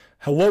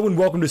Hello and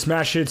welcome to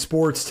Smash Hit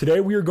Sports. Today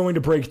we are going to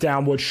break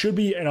down what should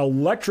be an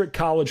electric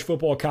college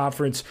football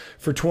conference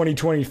for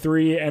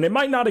 2023, and it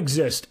might not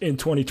exist in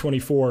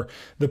 2024.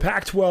 The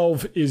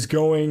Pac-12 is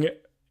going,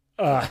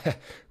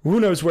 who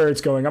knows where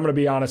it's going? I'm going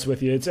to be honest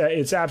with you.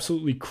 It's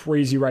absolutely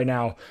crazy right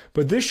now,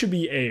 but this should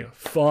be a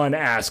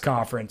fun-ass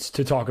conference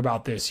to talk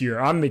about this year.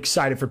 I'm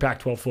excited for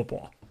Pac-12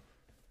 football.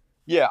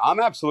 Yeah,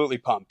 I'm absolutely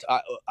pumped.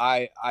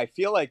 I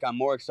feel like I'm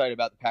more excited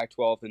about the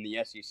Pac-12 than the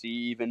SEC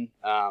even.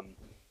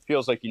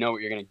 Feels like you know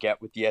what you're going to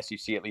get with the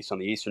SEC, at least on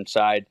the Eastern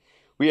side.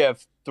 We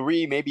have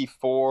 3, maybe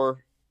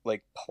 4,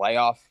 like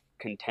playoff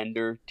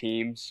contender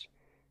teams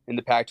in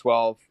the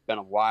Pac-12. Been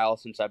a while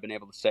since I've been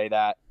able to say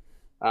that.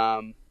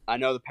 I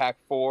know the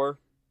Pac-4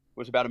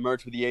 was about to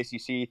merge with the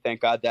ACC. Thank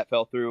God that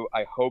fell through.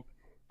 I hope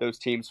those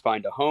teams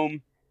find a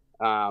home.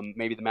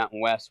 Maybe the Mountain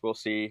West, we'll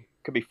see.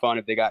 Could be fun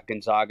if they got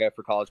Gonzaga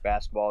for college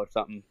basketball or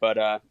something.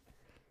 But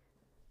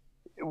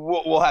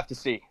we'll have to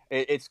see.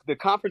 It's the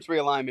conference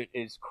realignment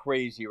is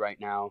crazy right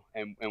now,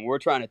 and we're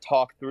trying to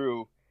talk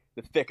through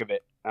the thick of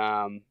it.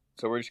 So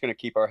we're just going to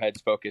keep our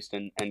heads focused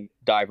and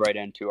dive right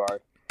into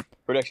our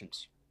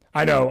predictions.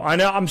 I know.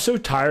 I'm so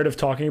tired of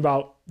talking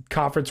about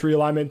conference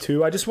realignment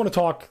too. I just want to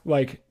talk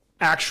like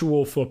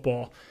actual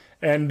football.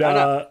 And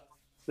the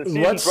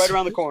season's right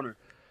around the corner.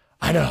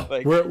 I know.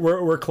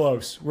 We're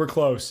close. We're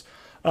close.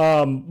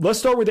 Let's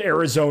start with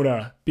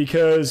Arizona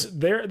because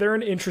they're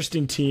an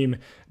interesting team.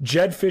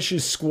 Jed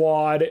Fish's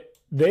squad,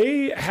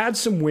 they had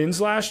some wins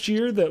last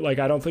year that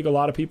I don't think a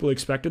lot of people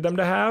expected them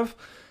to have.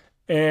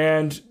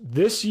 And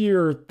this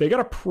year they got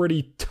a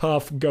pretty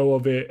tough go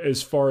of it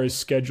as far as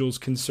schedule's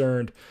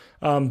concerned.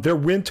 Their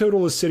win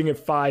total is sitting at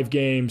 5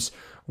 games.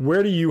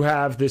 Where do you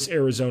have this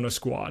Arizona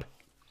squad?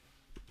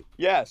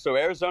 Yeah, so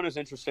Arizona's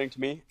interesting to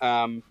me.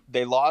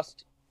 They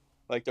lost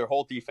their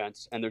whole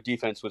defense, and their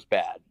defense was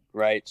bad,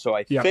 right? So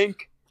I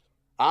think,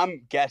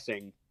 I'm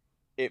guessing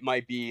it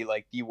might be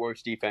the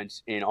worst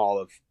defense in all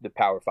of the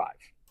Power 5.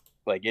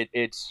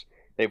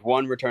 They've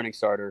one returning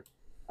starter,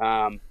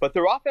 but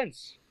their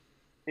offense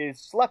is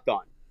slept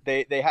on.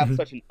 They have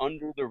such an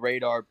under the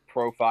radar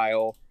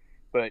profile,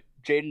 but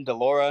Jaden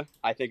DeLora,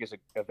 I think, is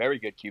a very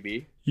good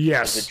QB.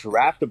 Yes, he's a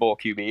draftable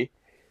QB,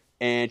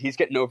 and he's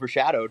getting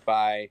overshadowed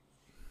by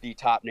the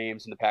top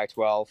names in the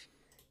Pac-12.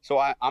 So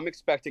I'm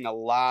expecting a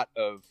lot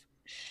of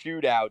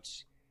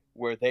shootouts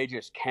where they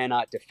just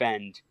cannot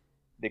defend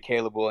the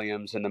Caleb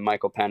Williams and the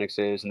Michael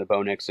Penixes and the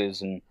Bo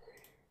Nixes. And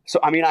so,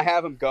 I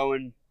have them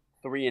going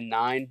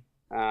 3-9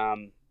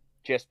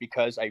 just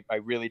because I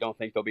really don't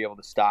think they'll be able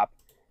to stop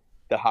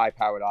the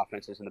high-powered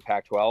offenses in the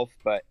Pac-12.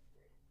 But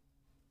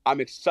I'm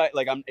excited.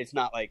 It's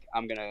not like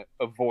I'm going to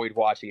avoid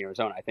watching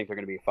Arizona. I think they're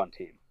going to be a fun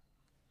team.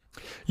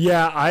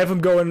 Yeah, I have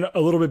them going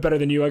a little bit better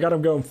than you. I got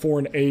them going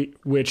 4-8,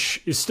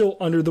 which is still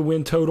under the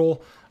win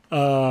total.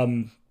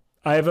 I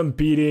have them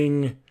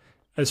beating,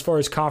 as far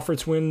as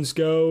conference wins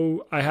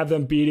go, I have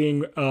them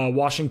beating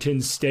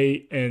Washington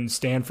State and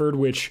Stanford,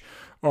 which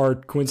are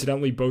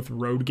coincidentally both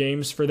road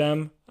games for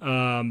them.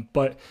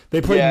 But they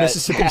played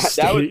Mississippi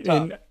State.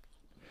 I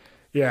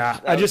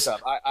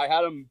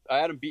had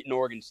them beating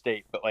Oregon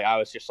State, but I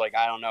was just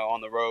I don't know,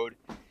 on the road,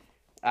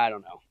 I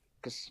don't know.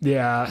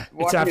 Yeah,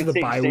 it's after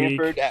the bye week.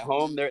 Stanford at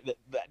home,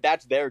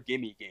 that's their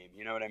gimme game.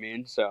 You know what I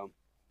mean? So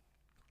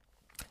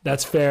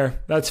that's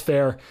fair. That's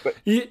fair. But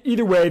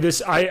either way,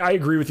 I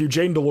agree with you.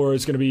 Jaden DeLora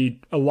is going to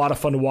be a lot of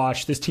fun to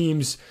watch. This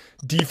team's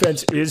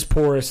defense is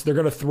porous. They're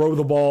going to throw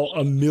the ball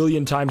a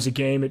million times a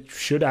game. It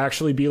should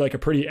actually be a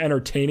pretty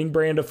entertaining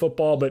brand of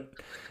football. But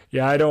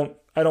yeah, I don't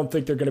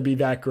think they're going to be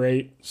that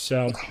great.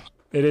 So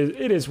it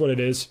is what it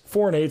is.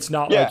 4-8 is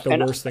not the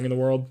worst thing in the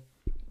world.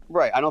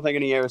 Right. I don't think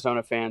any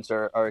Arizona fans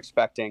are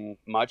expecting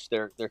much.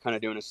 They're kind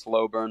of doing a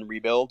slow burn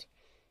rebuild,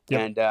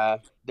 and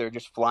they're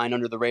just flying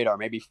under the radar.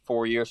 Maybe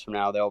 4 years from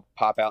now, they'll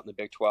pop out in the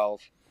Big 12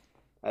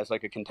 as a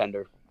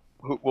contender.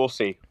 We'll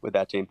see with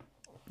that team.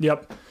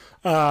 Yep.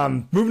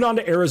 Moving on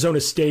to Arizona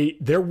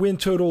State, their win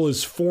total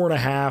is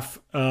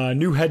 4.5.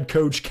 New head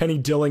coach Kenny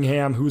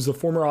Dillingham, who's the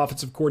former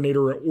offensive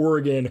coordinator at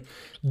Oregon,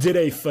 did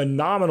a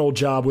phenomenal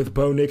job with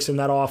Bo Nix in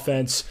that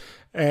offense.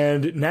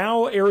 And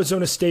now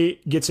Arizona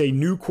State gets a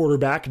new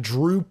quarterback,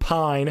 Drew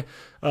Pine,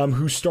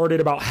 who started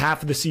about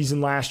half of the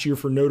season last year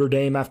for Notre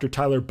Dame after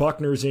Tyler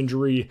Buckner's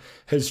injury,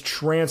 has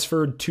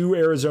transferred to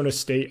Arizona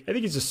State. I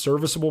think he's a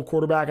serviceable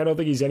quarterback. I don't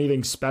think he's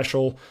anything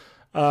special.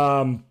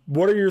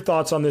 What are your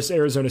thoughts on this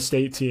Arizona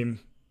State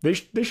team? They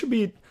should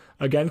be,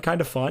 again,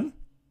 kind of fun.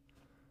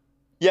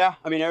 Yeah,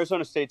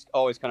 Arizona State's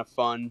always kind of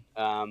fun.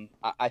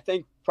 I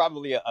think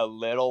probably a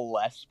little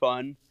less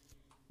fun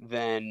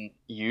than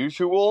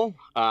usual.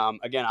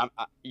 Again,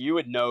 you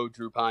would know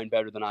Drew Pine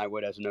better than I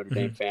would as a Notre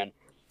Dame fan.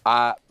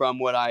 From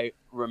what I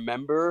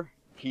remember,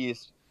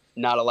 he's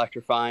not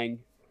electrifying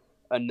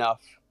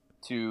enough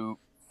to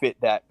fit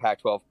that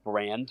Pac-12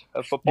 brand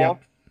of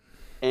football.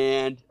 Yeah.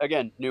 And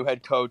again, new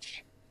head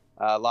coach,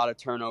 a lot of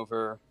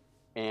turnover,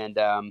 and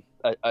a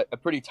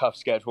pretty tough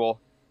schedule.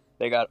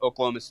 They got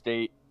Oklahoma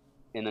State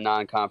in the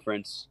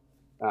non-conference,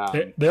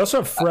 They also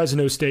have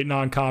Fresno State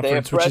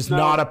non-conference, which is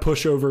not a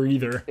pushover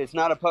either. It's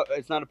not a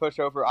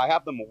pushover. I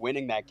have them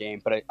winning that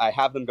game, but I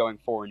have them going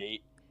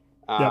 4-8.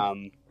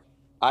 Yep.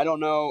 I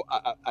don't know.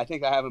 I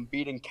think I have them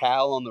beating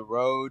Cal on the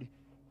road,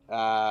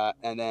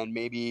 and then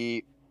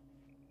maybe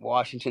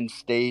Washington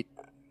State.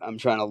 I'm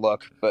trying to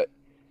look, but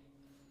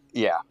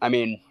yeah, I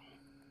mean,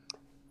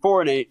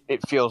 4-8.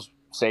 It feels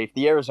safe.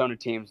 The Arizona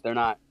teams, they're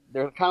kind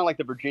of like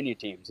the Virginia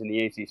teams in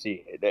the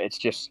ACC. It's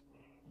just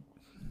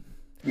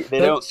they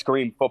don't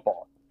scream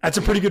football. That's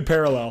a pretty good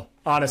parallel,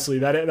 honestly.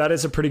 That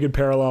is a pretty good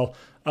parallel.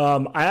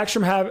 I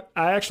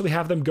actually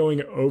have them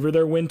going over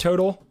their win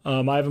total.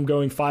 I have them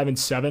going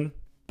 5-7,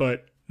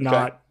 but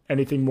not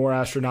anything more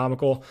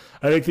astronomical.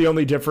 I think the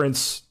only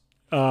difference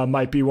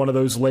might be one of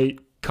those late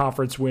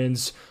conference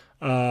wins.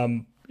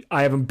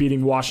 I have them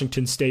beating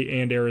Washington State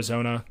and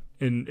Arizona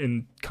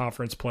in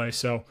conference play.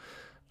 So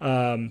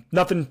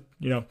nothing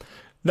out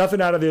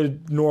of the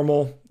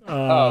normal.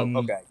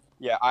 Okay.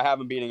 Yeah, I have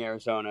them beating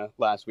Arizona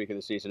last week of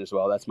the season as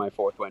well. That's my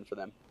 4th win for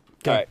them.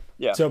 Okay. All right.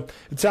 Yeah. So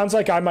it sounds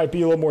like I might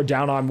be a little more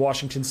down on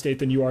Washington State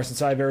than you are,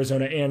 since I have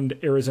Arizona and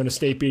Arizona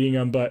State beating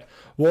them. But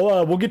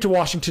we'll get to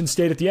Washington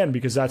State at the end,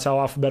 because that's how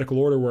alphabetical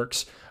order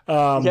works.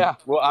 Yeah.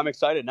 Well, I'm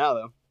excited now,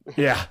 though.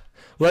 Yeah.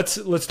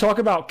 Let's talk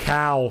about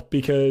Cal,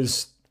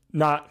 because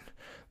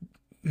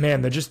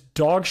they're just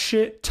dog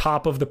shit,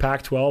 top of the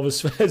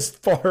Pac-12 as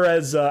far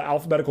as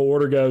alphabetical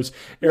order goes.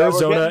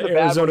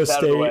 Arizona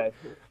State,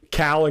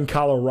 Cal, and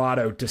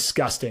Colorado,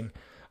 disgusting.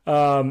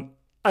 I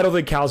don't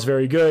think Cal's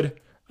very good.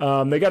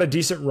 They got a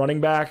decent running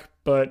back,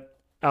 but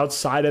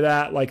outside of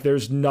that,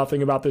 there's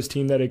nothing about this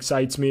team that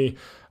excites me.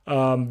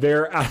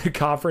 Their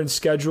out-of-conference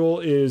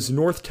schedule is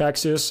North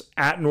Texas,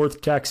 at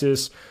North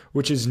Texas,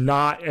 which is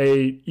not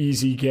a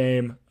easy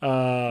game.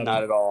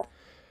 Not at all.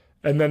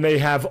 And then they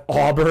have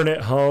Auburn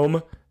at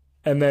home,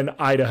 and then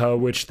Idaho,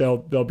 which they'll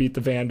beat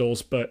the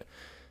Vandals. But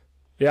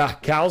yeah,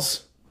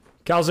 Cal's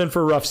in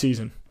for a rough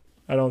season.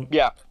 I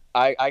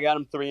got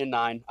them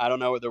 3-9. I don't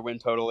know what their win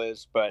total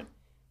is, but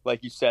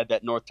like you said,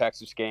 that North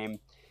Texas game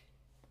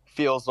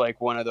feels like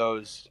one of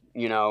those,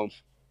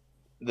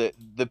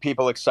 the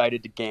people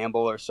excited to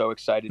gamble are so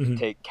excited to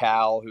take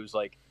Cal, who's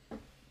like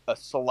a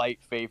slight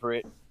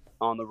favorite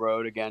on the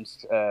road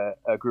against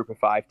a Group of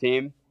 5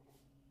 team,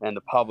 and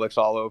the public's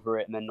all over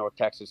it, and then North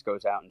Texas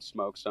goes out and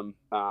smokes them.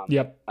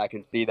 Yep. I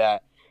can see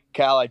that.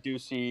 Cal, I do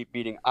see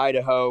beating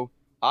Idaho.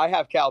 I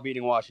have Cal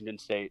beating Washington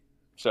State.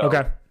 So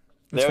okay.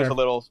 There's fair. a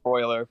little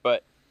spoiler,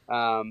 but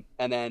and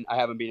then I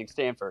have them beating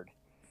Stanford.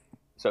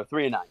 So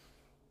 3-9.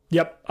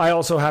 Yep, I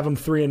also have them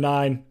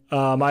 3-9.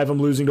 I have them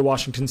losing to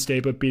Washington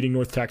State, but beating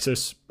North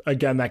Texas.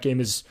 Again, that game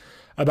is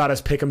about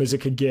as pick 'em as it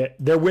could get.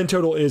 Their win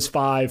total is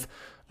 5.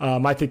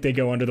 I think they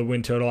go under the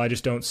win total. I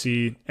just don't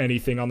see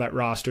anything on that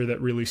roster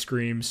that really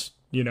screams,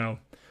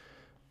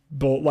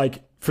 But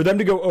for them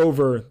to go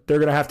over, they're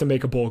going to have to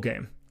make a bowl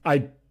game.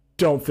 I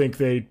don't think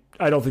there's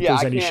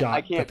any shot.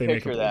 I can't that they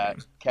picture make a bowl that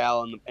game.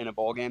 Cal in a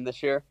bowl game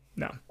this year.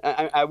 No.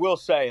 I will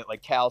say,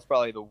 Cal's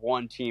probably the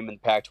one team in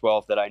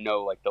Pac-12 that I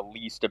know the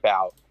least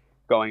about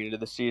going into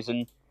the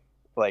season.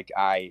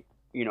 I've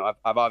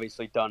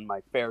obviously done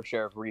my fair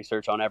share of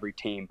research on every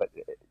team, but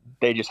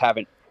they just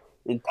haven't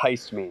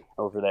enticed me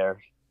over there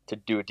to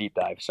do a deep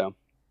dive. So.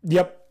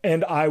 Yep,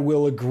 and I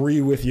will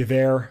agree with you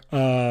there.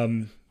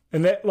 And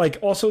that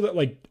also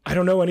that I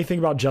don't know anything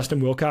about Justin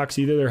Wilcox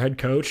either, their head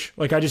coach.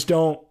 I just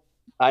don't.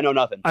 I know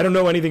nothing. I don't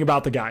know anything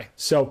about the guy.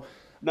 So.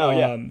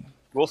 No.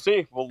 We'll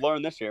see. We'll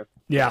learn this year.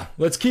 Yeah.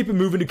 Let's keep it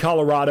moving to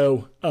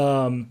Colorado.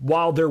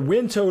 While their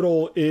win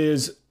total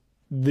is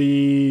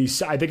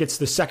I think it's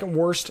the second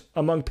worst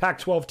among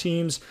Pac-12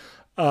 teams,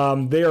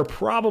 they are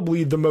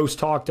probably the most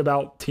talked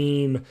about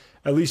team,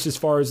 at least as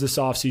far as this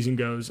offseason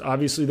goes.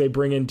 Obviously, they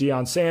bring in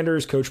Deion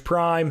Sanders, Coach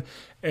Prime,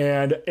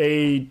 and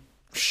a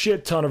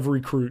shit ton of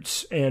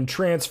recruits and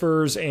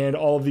transfers and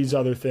all of these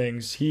other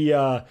things. He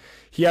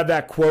had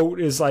that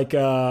quote is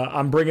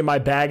I'm bringing my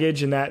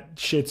baggage and that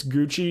shit's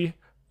Gucci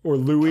or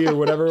Louis or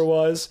whatever it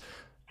was.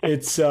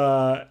 It's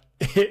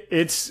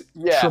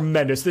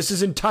tremendous. This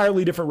is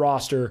entirely different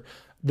roster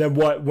than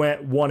what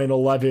went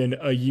 1-11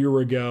 a year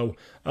ago.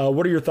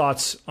 What are your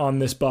thoughts on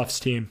this Buffs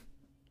team?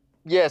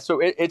 Yeah, so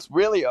it's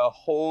really a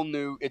whole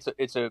new.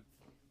 It's a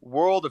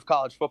world of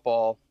college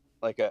football,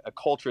 a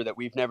culture that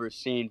we've never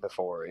seen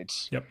before.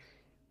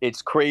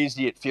 It's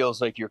crazy. It feels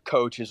like your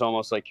coach is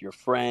almost like your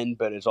friend,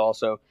 but is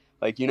also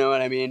you know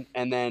what I mean.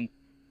 And then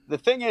the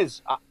thing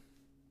is,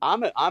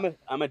 I'm a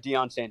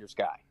Deion Sanders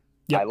guy.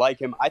 Yep. I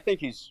like him. I think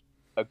he's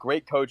a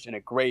great coach and a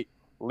great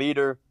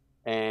leader,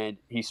 and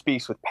he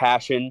speaks with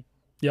passion.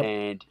 Yep.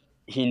 And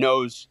he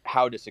knows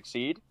how to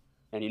succeed,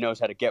 and he knows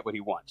how to get what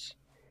he wants.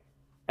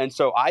 And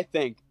so I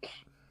think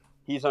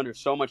he's under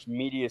so much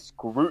media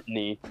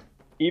scrutiny.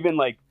 Even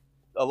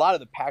a lot of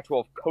the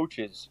Pac-12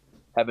 coaches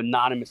have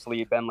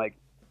anonymously been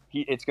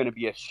it's going to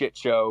be a shit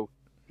show.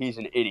 He's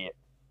an idiot.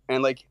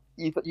 And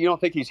you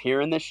don't think he's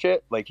hearing this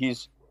shit?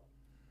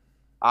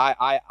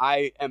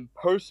 I am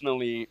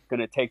personally going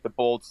to take the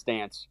bold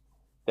stance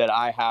that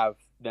I have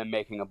them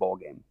making a bowl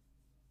game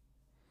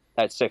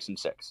at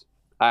 6-6.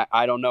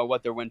 I don't know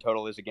what their win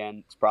total is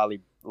again. It's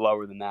probably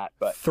lower than that,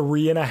 but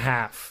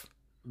 3.5.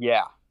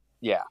 Yeah.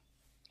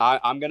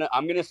 I'm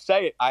gonna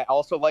say it. I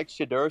also like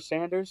Shadur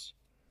Sanders.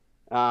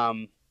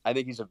 I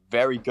think he's a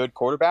very good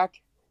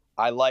quarterback.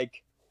 I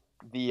like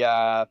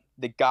the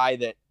guy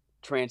that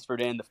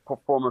transferred in, the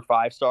former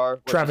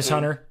 5-star. Travis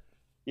Hunter.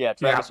 Yeah,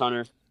 Travis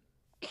Hunter.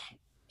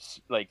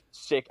 Like,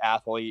 sick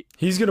athlete.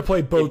 He's going to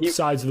play both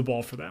sides of the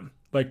ball for them.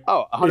 Like,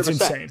 100%. It's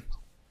insane.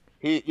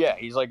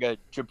 He's like a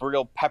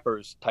Jabril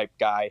Peppers type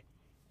guy.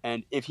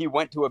 And if he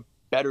went to a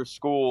better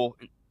school,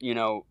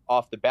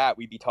 off the bat,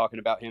 we'd be talking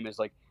about him as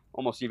like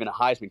almost even a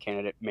Heisman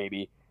candidate,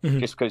 maybe,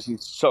 just because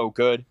he's so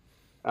good.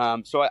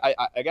 So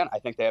I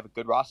think they have a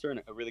good roster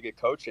and a really good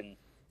coach, and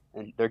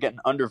they're getting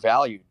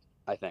undervalued,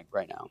 I think,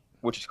 right now,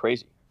 which is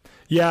crazy.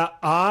 Yeah,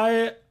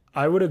 I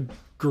would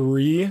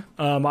agree.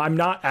 I'm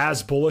not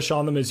as bullish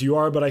on them as you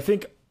are, but I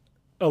think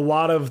a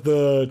lot of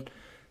the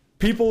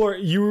people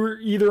you're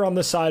either on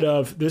the side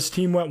of this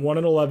team went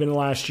 1-11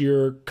 last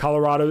year.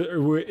 Colorado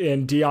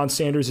and Deion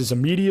Sanders is a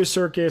media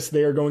circus.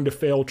 They are going to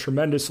fail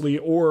tremendously.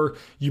 Or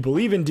you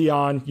believe in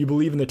Deion, you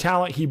believe in the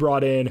talent he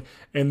brought in,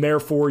 and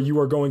therefore you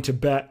are going to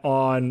bet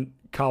on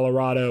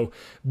Colorado.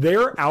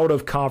 Their out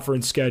of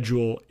conference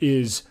schedule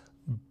is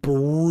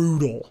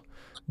brutal.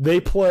 They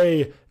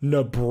play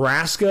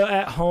Nebraska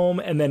at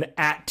home and then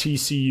at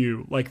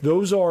TCU. Like,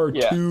 those are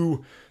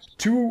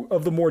two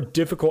of the more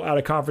difficult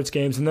out-of-conference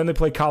games. And then they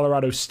play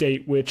Colorado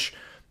State, which,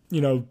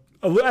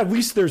 at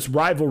least there's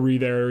rivalry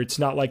there. It's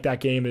not like that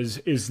game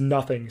is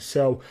nothing.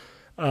 So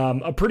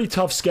a pretty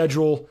tough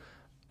schedule.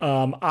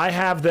 I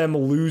have them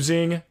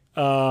losing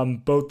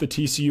both the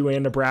TCU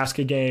and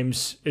Nebraska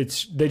games.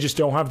 They just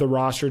don't have the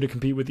roster to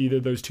compete with either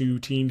of those two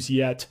teams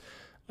yet.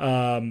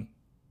 But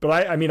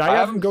I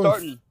have them going...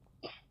 starting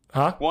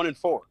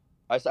 1-4.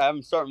 I have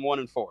them starting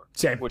 1-4.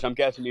 Same. Which I'm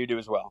guessing you do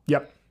as well.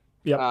 Yep.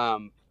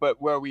 But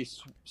where we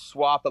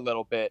swap a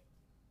little bit,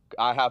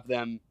 I have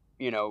them,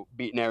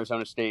 beating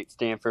Arizona State,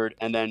 Stanford,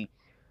 and then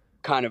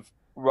kind of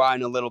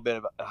riding a little bit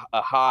of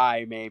a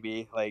high,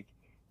 maybe, like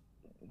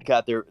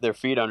got their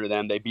feet under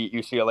them. They beat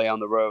UCLA on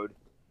the road,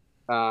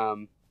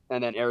 and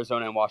then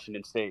Arizona and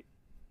Washington State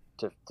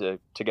to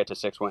get to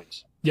 6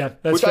 wins. Yeah,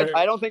 that's which fair.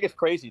 I don't think is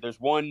crazy. There's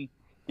one.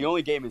 The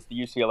only game is the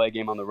UCLA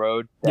game on the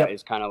road. That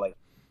is kind of like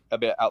a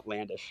bit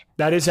outlandish.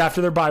 That is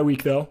after their bye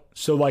week, though,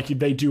 so like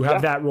they do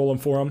have that rolling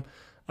for them.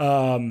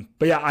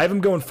 But yeah, I have them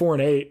going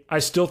 4-8. I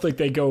still think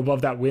they go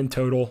above that win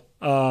total.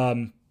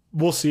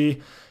 We'll see.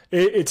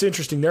 It's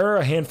interesting. There are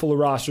a handful of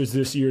rosters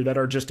this year that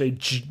are just a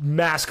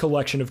mass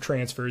collection of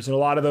transfers, and a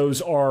lot of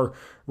those are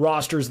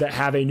rosters that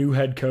have a new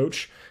head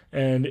coach.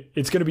 And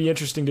it's going to be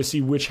interesting to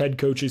see which head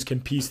coaches can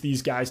piece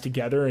these guys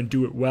together and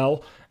do it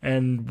well,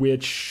 and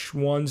which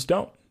ones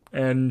don't.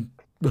 And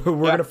we're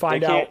going to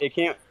find out. It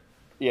can't.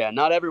 Yeah,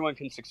 not everyone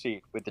can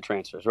succeed with the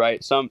transfers,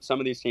 right? Some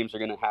of these teams are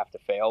going to have to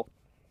fail.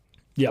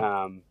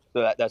 Yeah.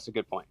 So that's a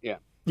good point. Yeah.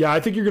 Yeah, I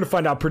think you're going to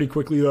find out pretty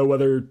quickly, though,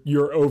 whether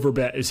your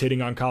overbet is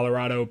hitting on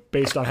Colorado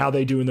based on how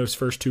they do in those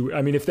first two.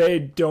 I mean, if they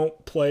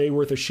don't play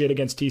worth a shit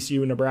against TCU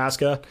and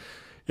Nebraska,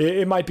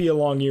 it might be a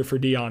long year for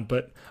Deion,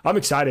 but I'm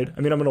excited.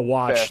 I mean, I'm going to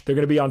watch. Fair. They're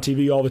going to be on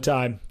TV all the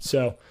time.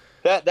 So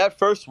that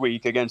first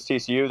week against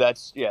TCU,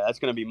 that's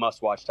going to be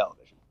must-watch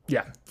television.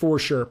 Yeah, for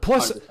sure.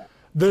 Plus, 100%.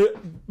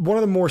 One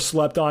of the more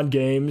slept on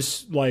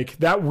games, like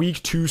that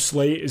week 2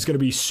 slate is going to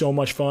be so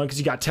much fun because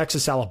you got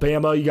Texas,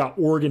 Alabama, you got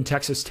Oregon,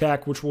 Texas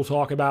Tech, which we'll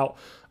talk about.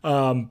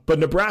 But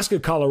Nebraska,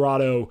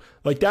 Colorado,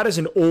 like that is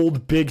an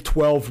old Big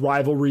 12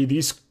 rivalry.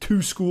 These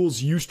two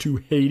schools used to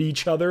hate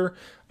each other,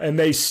 and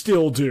they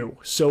still do.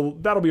 So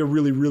that'll be a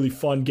really, really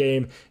fun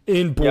game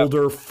in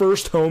Boulder. Yep.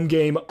 First home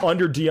game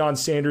under Deion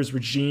Sanders'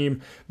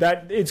 regime.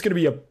 It's going to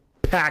be a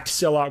packed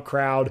sellout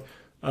crowd.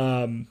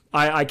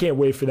 I can't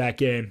wait for that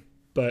game.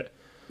 But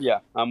yeah,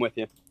 I'm with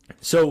you.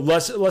 So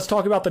let's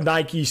talk about the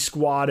Nike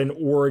squad in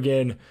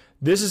Oregon.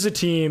 This is a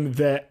team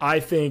that I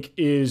think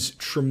is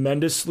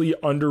tremendously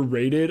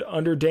underrated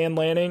under Dan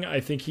Lanning. I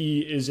think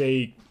he is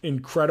a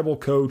incredible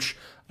coach.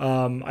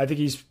 I think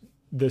he's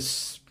the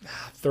 3rd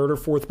or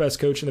 4th best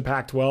coach in the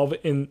Pac-12,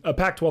 in a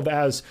Pac-12 that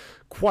has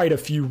quite a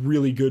few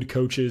really good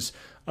coaches.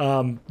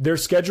 Their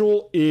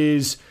schedule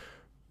is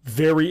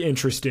very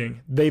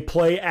interesting. They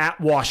play at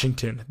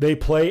Washington. They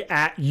play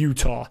at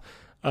Utah.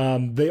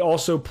 They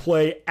also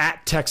play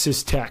at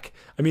Texas Tech.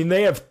 I mean,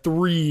 they have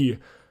 3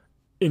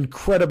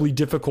 incredibly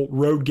difficult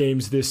road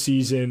games this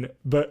season,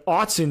 but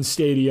Autzen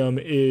Stadium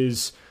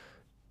is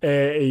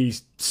a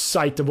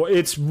sight to watch.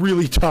 It's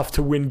really tough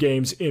to win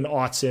games in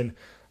Autzen.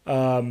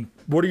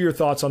 What are your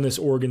thoughts on this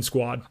Oregon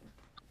squad?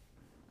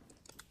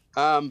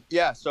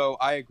 So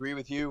I agree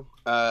with you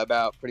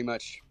about pretty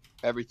much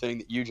everything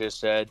that you just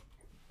said.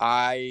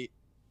 I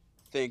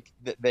think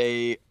that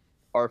they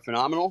are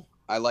phenomenal.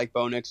 I like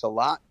Bo Nix a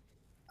lot.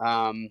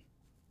 I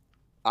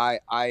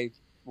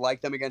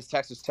like them against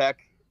Texas Tech.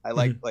 I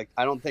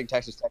don't think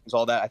Texas Tech is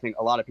all that. I think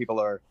a lot of people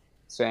are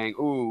saying,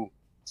 ooh,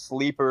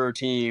 sleeper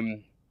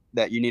team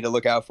that you need to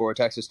look out for,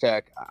 Texas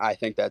Tech. I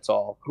think that's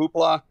all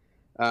hoopla.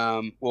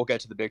 We'll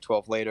get to the Big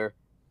 12 later.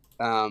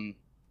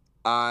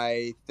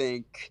 I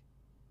think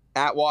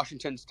at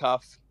Washington's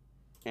tough,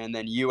 and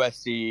then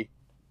USC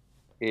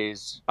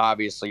is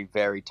obviously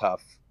very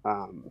tough.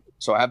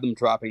 So I have them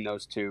dropping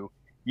those two.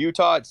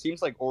 Utah, it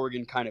seems like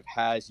Oregon kind of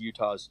has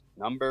Utah's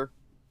number.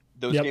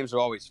 Those games are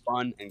always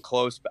fun and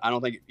close, but I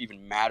don't think it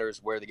even matters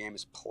where the game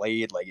is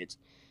played. Like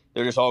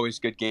they're just always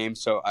good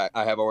games. So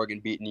I have Oregon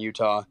beating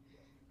Utah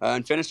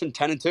and finishing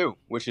 10-2,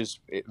 which is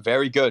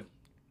very good.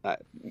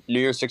 New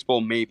Year's Six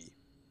Bowl maybe.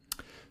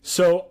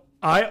 So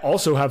I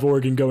also have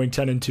Oregon going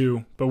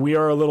 10-2, but we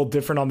are a little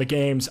different on the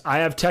games. I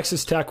have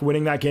Texas Tech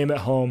winning that game at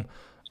home,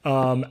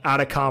 out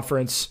of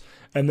conference,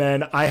 and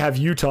then I have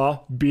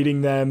Utah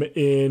beating them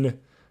in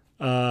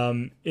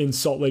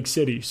Salt Lake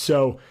City.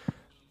 So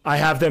I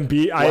have them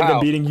have them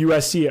beating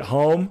USC at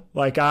home.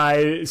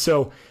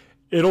 So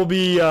it'll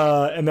be,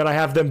 and then I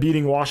have them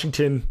beating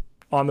Washington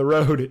on the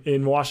road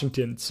in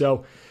Washington.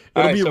 So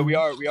so we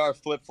are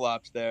flip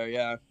flops there.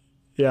 Yeah.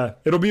 Yeah,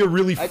 it'll be a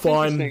really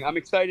fun. I'm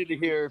excited to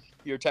hear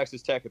your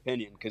Texas Tech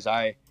opinion because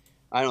I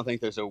don't think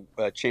there's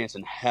a chance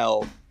in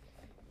hell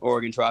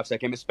Oregon drops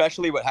that game,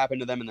 especially what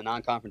happened to them in the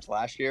non-conference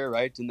last year,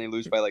 right? Didn't they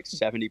lose by like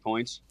 70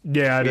 points?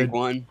 Yeah, Week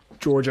 1.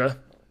 Georgia,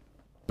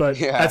 but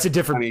that's a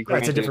different.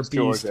 That's a different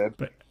beast. Georgia,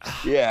 but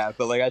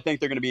I think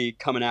they're going to be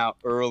coming out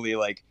early.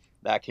 Like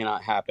that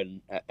cannot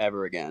happen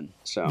ever again.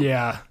 So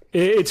yeah,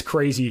 it's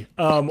crazy.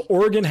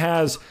 Oregon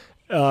has.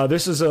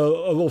 This is a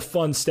little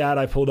fun stat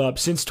I pulled up.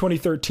 Since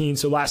 2013,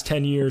 so last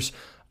 10 years,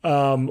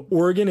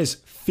 Oregon is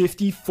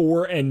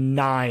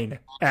 54-9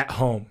 at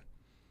home.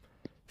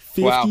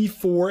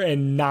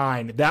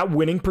 54-9. That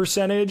winning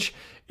percentage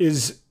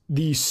is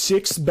the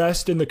 6th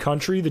best in the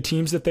country. The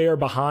teams that they are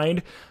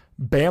behind: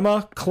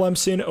 Bama,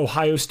 Clemson,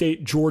 Ohio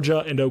State, Georgia,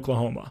 and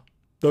Oklahoma.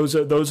 Those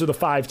are the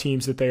 5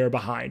 teams that they are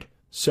behind.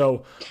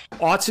 So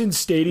Autzen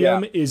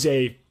Stadium is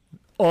a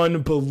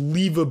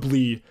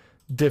unbelievably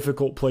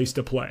difficult place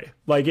to play.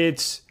 Like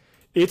it's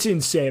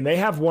insane. They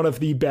have one of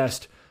the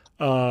best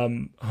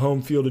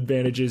home field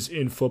advantages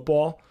in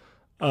football.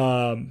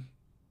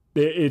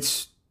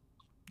 It's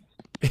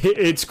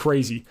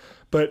crazy.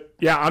 But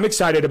yeah, I'm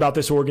excited about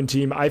this Oregon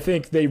team. I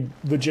think they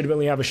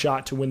legitimately have a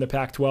shot to win the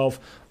Pac-12.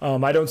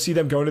 I don't see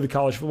them going to the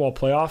college football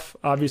playoff,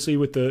 obviously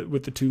with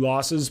the 2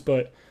 losses,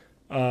 but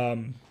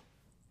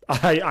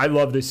I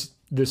love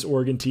this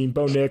Oregon team.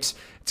 Bo Nix,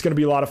 it's going to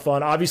be a lot of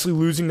fun. Obviously,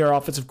 losing their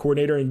offensive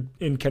coordinator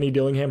in Kenny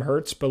Dillingham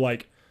hurts, but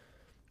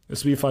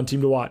this will be a fun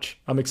team to watch.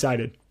 I'm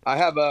excited. I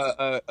have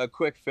a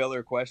quick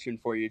filler question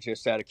for you,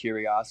 just out of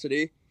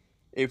curiosity.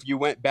 If you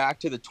went back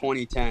to the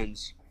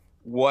 2010s,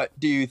 what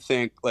do you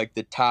think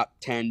the top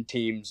 10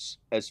 teams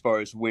as far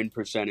as win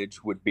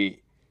percentage would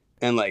be?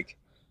 And I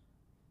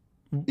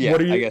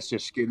guess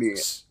just give me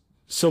it.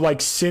 So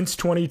since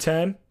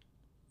 2010?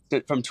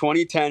 From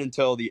 2010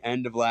 until the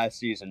end of last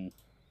season,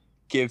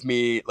 give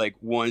me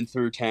 1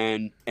 through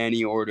 10,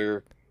 any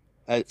order,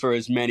 for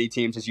as many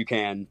teams as you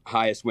can,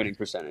 highest winning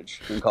percentage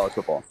in college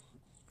football.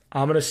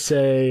 I'm going to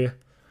say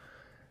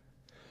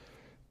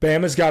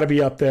Bama's got to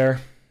be up there.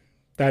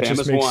 That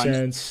just makes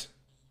sense.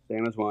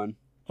 Bama's 1.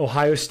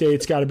 Ohio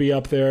State's got to be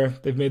up there.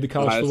 They've made the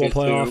college football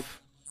playoff.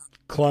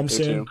 2.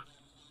 Clemson.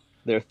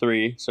 They're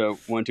 3, so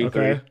 1, 2,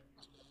 3.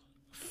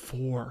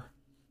 4.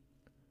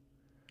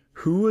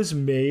 Who has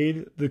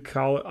made the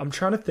college? I'm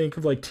trying to think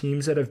of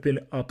teams that have been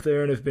up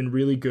there and have been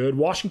really good.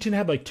 Washington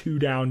had 2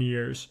 down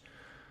years.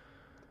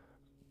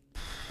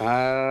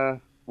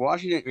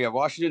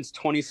 Washington's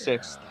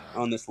 26th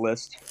on this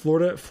list.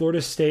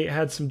 Florida State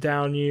had some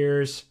down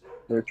years.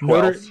 They're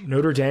 12th.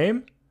 Notre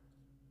Dame?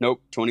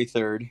 Nope,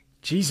 23rd.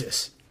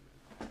 Jesus.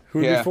 Who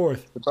would be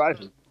 4th?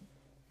 Surprising.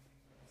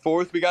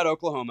 4th, we got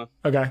Oklahoma.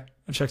 Okay,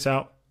 that checks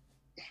out.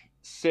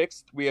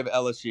 6th, we have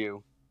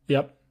LSU.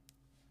 Yep.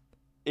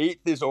 8th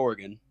is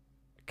Oregon.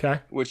 Okay.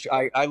 Which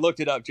I looked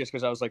it up just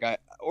because I was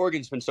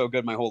Oregon's been so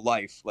good my whole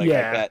life. I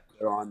bet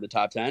they're on the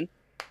top 10.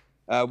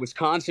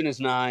 Wisconsin is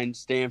 9.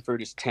 Stanford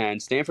is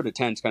 10. Stanford at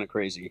 10 is kind of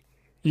crazy.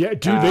 Yeah,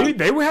 dude,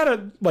 they had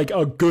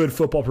a good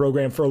football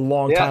program for a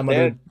long time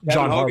under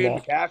John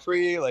Harbaugh.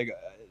 McCaffrey,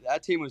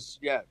 that team was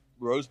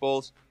Rose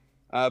Bowls.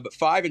 But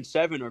 5 and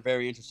 7 are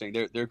very interesting.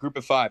 They're a group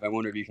of 5. I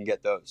wonder if you can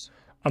get those.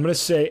 I'm gonna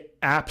say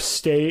App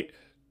State.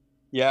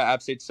 Yeah,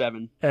 App State's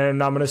 7.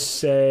 And I'm gonna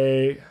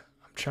say,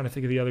 I'm trying to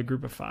think of the other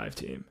group of 5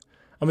 team.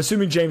 I'm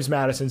assuming James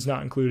Madison's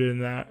not included in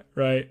that,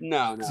 right?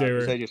 No,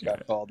 they just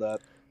got called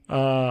up.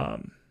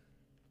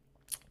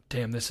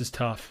 Damn, this is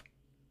tough.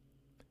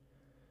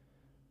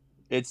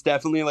 It's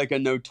definitely a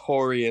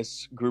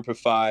notorious group of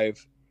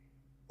 5.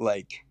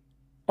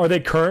 Are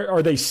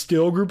they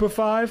still group of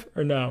 5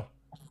 or no?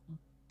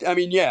 I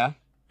mean, yeah.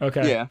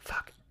 Okay. Yeah.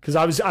 Fuck.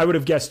 Because I would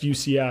have guessed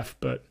UCF,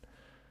 but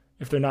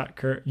if they're not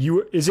current,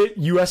 is it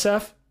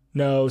USF?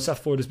 No, South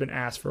Florida's been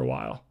asked for a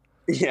while.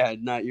 Yeah,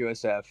 not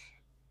USF.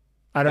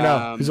 I don't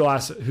know.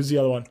 Who's the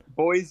other one?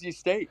 Boise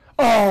State.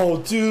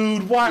 Oh,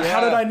 dude! Why? Yeah.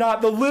 How did I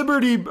not? The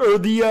Liberty or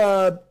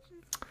the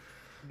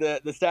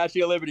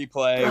Statue of Liberty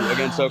play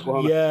against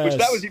Oklahoma, which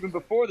that was even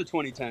before the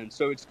 2010.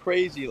 So it's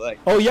crazy.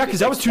 Oh yeah,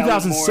 because that was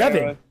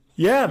 2007.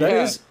 Yeah, that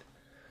is.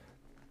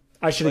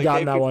 I should have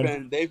gotten that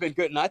one. They've been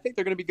good, and I think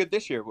they're going to be good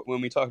this year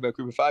when we talk about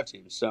Group of 5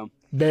 teams. So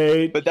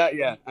I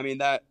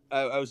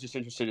was just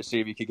interested to see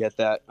if you could get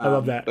that. I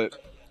love that, but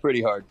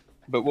pretty hard.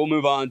 But we'll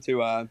move on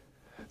to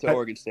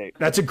Oregon State.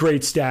 That's a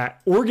great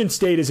stat. Oregon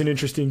State is an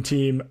interesting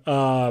team.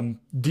 DJ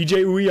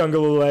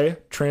Uiagalelei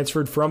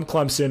transferred from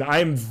Clemson. I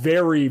am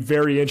very,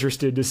 very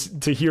interested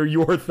to hear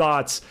your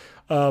thoughts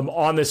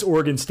on this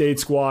Oregon State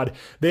squad.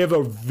 They have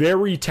a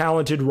very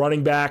talented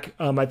running back.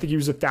 I think he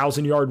was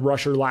 1,000-yard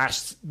rusher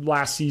last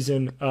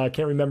season. I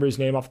can't remember his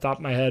name off the top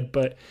of my head,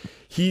 but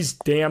he's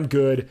damn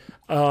good.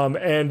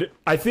 And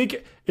I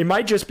think it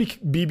might just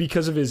be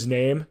because of his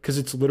name, because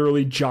it's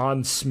literally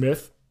John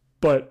Smith,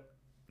 but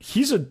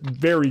he's a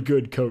very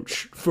good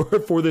coach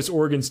for this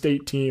Oregon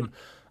State team.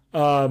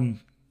 I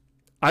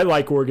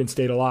like Oregon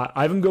State a lot.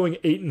 I have them going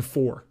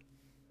 8-4.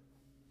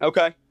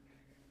 Okay.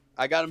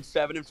 I got them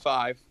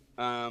 7-5.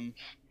 All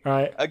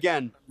right.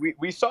 Again,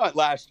 we saw it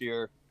last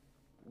year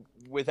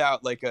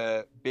without like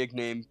a big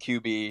name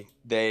QB.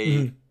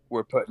 They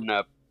were putting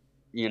up,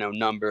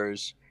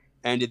 numbers.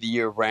 End of the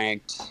year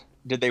ranked.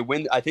 Did they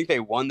win? I think they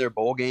won their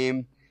bowl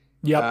game.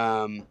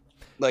 Yep.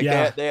 They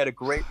had a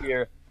great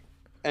year,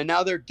 and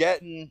now they're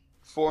getting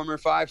former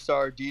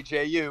 5-star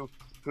DJU,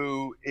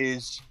 who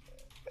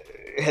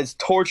has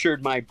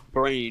tortured my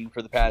brain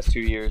for the past 2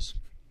 years.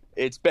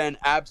 It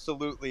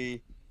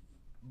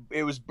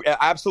was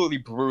absolutely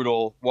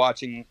brutal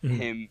watching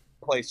him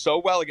play so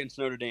well against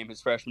Notre Dame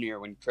his freshman year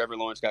when Trevor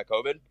Lawrence got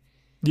COVID.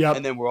 Yeah.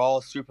 And then we're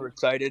all super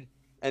excited.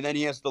 And then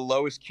he has the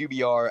lowest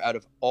QBR out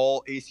of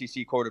all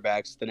ACC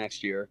quarterbacks the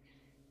next year.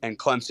 And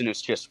Clemson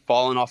is just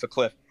falling off a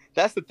cliff.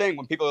 That's the thing.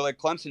 When people are like,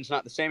 Clemson's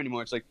not the same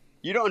anymore, it's like,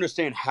 you don't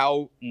understand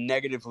how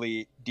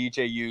negatively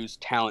DJU's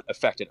talent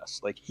affected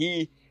us. Like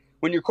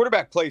when your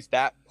quarterback plays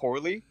that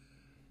poorly,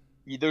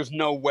 there's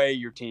no way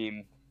your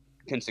team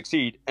can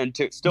succeed, and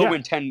to still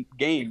win 10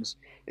 games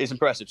is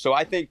impressive. So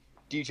I think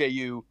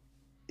DJU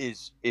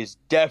is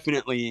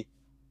definitely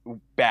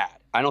bad.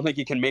 I don't think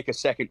he can make a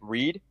second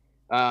read.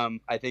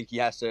 I think he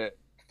has to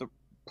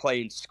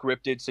play in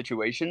scripted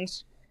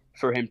situations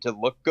for him to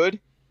look good.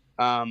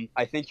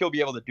 I think he'll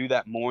be able to do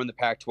that more in the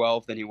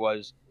Pac-12 than he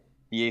was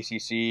the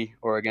ACC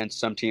or against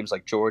some teams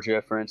like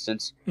Georgia, for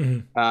instance.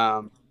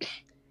 But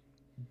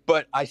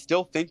I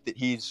still think that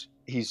he's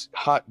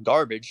hot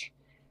garbage.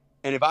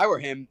 And if I were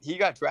him, he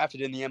got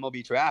drafted in the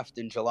MLB draft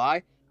in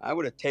July. I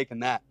would have taken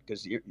that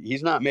because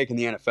he's not making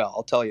the NFL.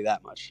 I'll tell you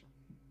that much.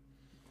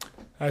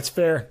 That's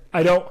fair.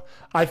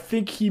 I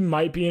think he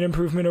might be an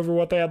improvement over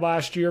what they had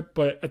last year,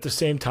 but at the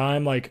same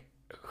time, like,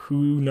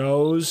 who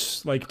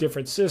knows? Like,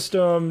 different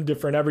system,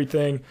 different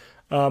everything.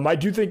 I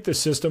do think the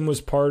system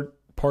was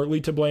partly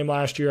to blame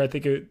last year. I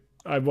think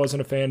I wasn't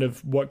a fan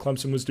of what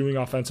Clemson was doing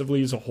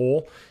offensively as a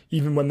whole,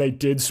 even when they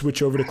did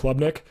switch over to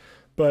Klubnik.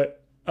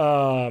 But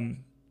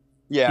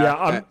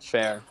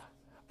fair.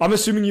 I'm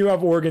assuming you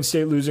have Oregon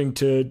State losing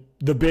to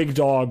the big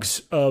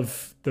dogs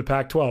of the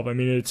Pac-12. I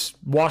mean, it's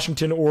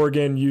Washington,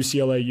 Oregon,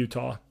 UCLA,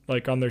 Utah.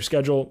 Like, on their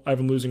schedule, I have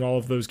them losing all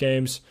of those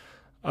games.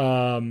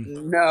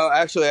 No,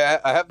 actually,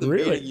 I have them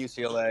beating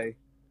UCLA.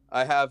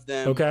 I have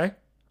them. Okay.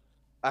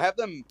 I have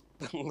them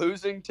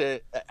losing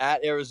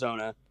at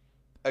Arizona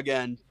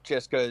again,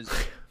 just because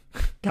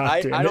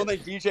I don't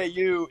think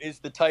DJU is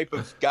the type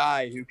of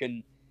guy who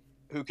can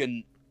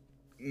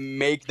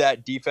make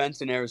that defense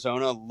in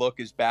Arizona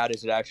look as bad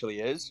as it actually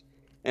is.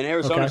 And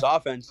Arizona's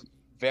offense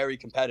very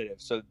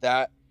competitive, so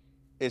that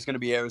is going to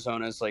be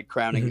Arizona's like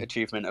crowning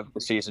achievement of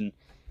the season.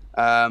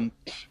 I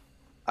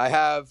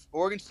have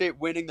Oregon State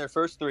winning their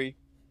first 3,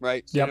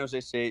 right? San Jose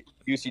State,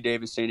 UC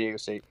Davis, San Diego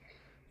State.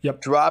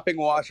 Yep. Dropping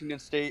Washington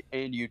State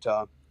and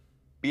Utah,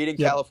 beating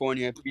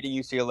California, beating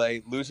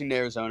UCLA, losing to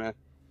Arizona,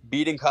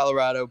 beating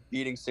Colorado,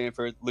 beating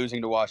Stanford, losing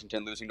to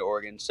Washington, losing to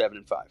Oregon,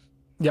 7-5.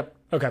 Yep.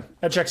 Okay.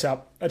 That checks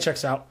out. I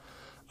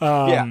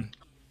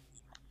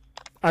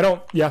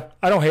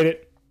don't hate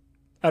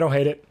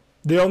it.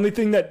 The only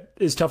thing that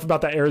is tough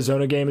about that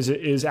Arizona game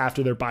is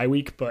after their bye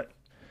week, but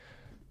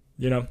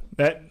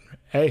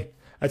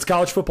that's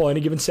college football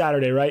any given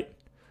Saturday, right?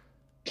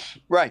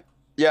 Right.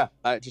 Yeah.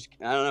 I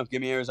don't know.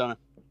 Give me Arizona.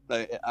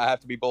 I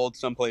have to be bold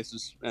some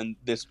places, and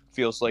this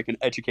feels like an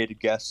educated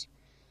guess.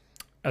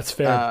 That's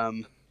fair.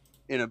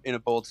 In a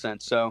bold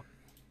sense. So,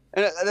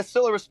 and that's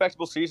still a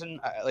respectable season.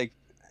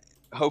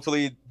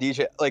 Hopefully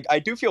I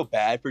do feel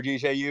bad for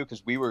DJU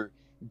because we were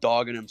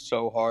dogging him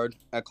so hard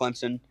at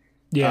Clemson.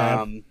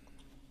 Yeah.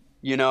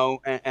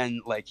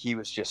 And like he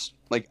was just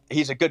like,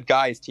 he's a good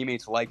guy. His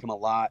teammates like him a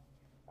lot.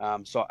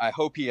 So I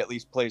hope he at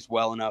least plays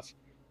well enough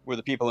where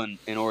the people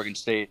in Oregon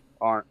State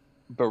aren't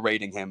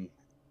berating him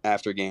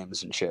after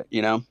games and shit,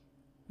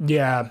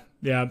 Yeah.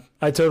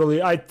 I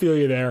feel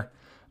you there.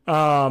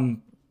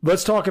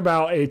 Let's talk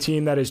about a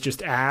team that is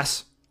just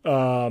ass.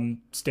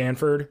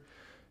 Stanford.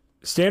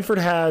 Stanford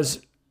has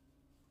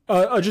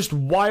a just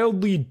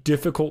wildly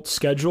difficult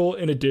schedule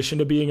in addition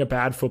to being a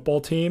bad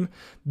football team.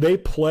 They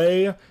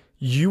play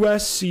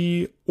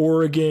USC,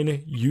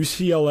 Oregon,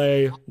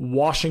 UCLA,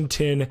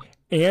 Washington,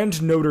 and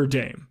Notre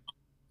Dame.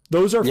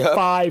 Those are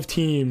 5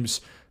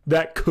 teams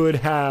that could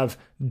have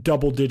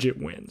double-digit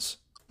wins.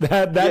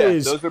 That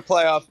is those are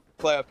playoff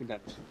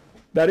contenders.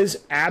 That is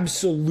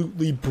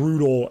absolutely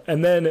brutal.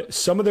 And then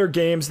some of their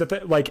games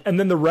and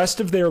then the rest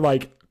of their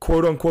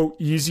quote unquote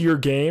easier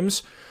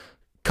games,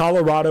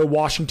 Colorado,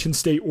 Washington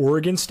State,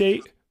 Oregon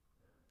State,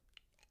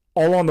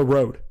 all on the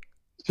road.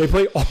 They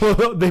play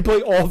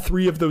all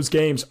three of those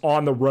games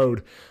on the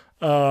road.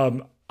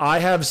 I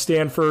have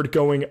Stanford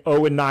going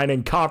 0-9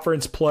 in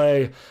conference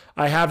play.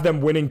 I have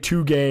them winning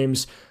 2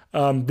 games.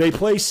 They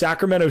play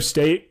Sacramento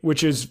State,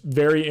 which is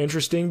very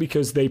interesting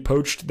because they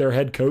poached their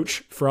head coach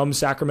from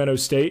Sacramento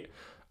State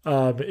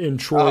in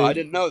Troy. Oh, I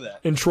didn't know that.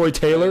 In Troy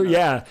Taylor,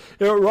 yeah.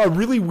 A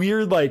really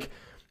weird,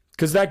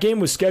 because that game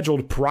was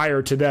scheduled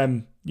prior to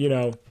them,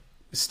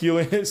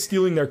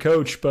 stealing their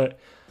coach. But,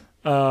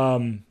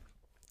 so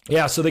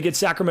they get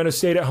Sacramento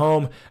State at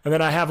home, and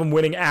then I have them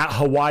winning at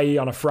Hawaii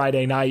on a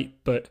Friday night.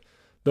 But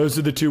those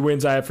are the 2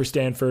 wins I have for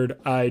Stanford.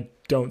 I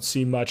don't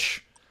see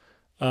much.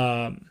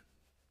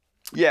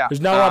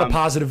 There's not a lot of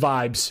positive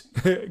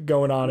vibes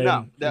going on.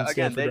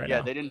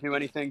 They didn't do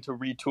anything to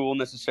retool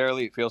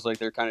necessarily. It feels like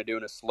they're kind of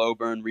doing a slow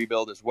burn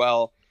rebuild as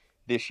well.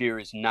 This year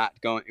is not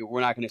going.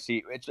 We're not going to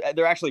see.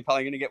 They're actually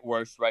probably going to get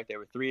worse. Right? They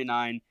were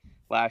 3-9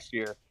 last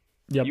year.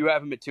 Yep. You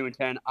have them at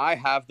 2-10. I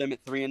have them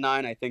at 3-9.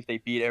 I think they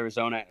beat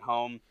Arizona at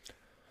home.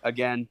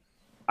 Again,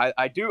 I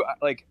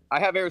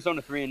have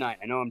Arizona 3-9. I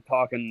know I'm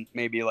talking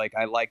maybe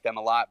I like them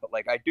a lot, but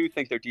I do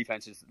think their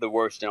defense is the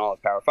worst in all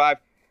of Power 5.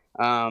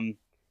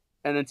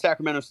 And then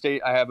Sacramento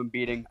State, I have them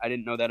beating. I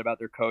didn't know that about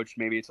their coach.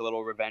 Maybe it's a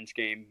little revenge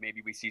game.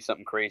 Maybe we see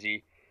something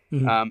crazy.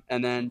 Mm-hmm.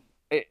 And then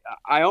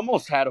I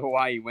almost had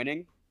Hawaii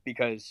winning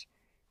because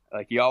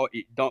you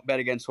don't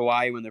bet against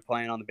Hawaii when they're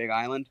playing on the Big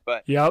Island.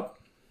 But yep.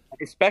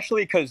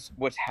 Especially because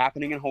what's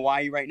happening in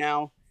Hawaii right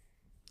now,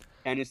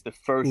 and it's the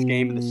first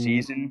game of the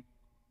season.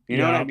 You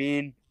know what I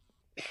mean?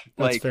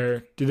 That's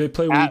fair. Do they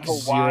play at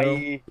week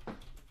Hawaii,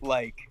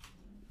 0?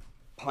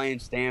 Playing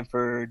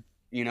Stanford,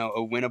 a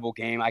winnable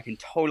game. I can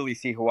totally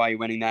see Hawaii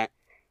winning that.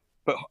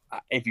 But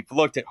if you've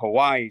looked at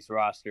Hawaii's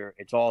roster,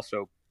 it's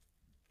also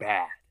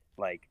bad.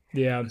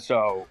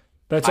 So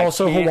that's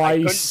also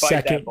Hawaii's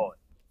second.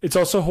 It's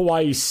also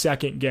Hawaii's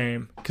second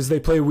game because they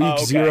play week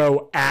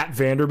 0 at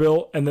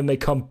Vanderbilt, and then they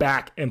come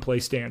back and play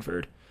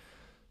Stanford.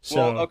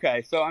 So,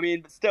 So,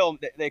 still,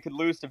 they could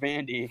lose to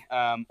Vandy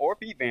or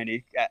beat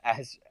Vandy.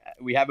 As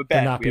we have a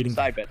bet. We have a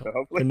side bet. So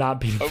hopefully,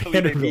 Vanderbilt.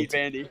 They beat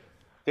Vandy.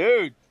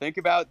 Dude, think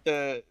about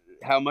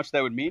how much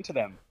that would mean to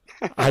them.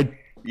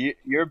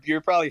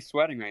 You're probably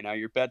sweating right now.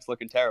 Your bet's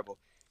looking terrible.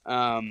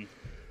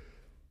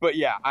 But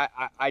yeah,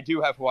 I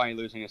do have Hawaii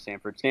losing to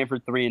Stanford.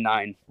 Stanford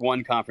 3-9,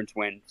 1 conference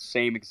win,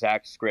 same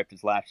exact script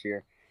as last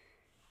year,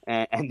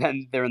 and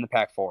then they're in the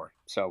Pac-4.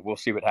 So we'll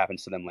see what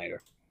happens to them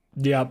later.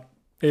 Yeah,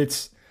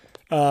 it's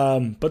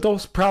but they'll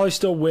probably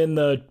still win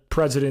the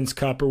President's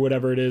Cup or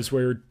whatever it is,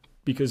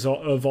 because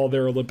of all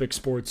their Olympic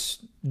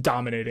sports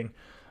dominating.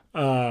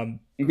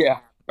 Yeah,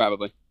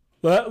 probably.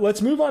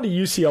 Let's move on to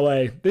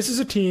UCLA. This is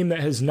a team that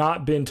has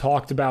not been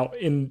talked about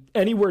in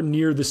anywhere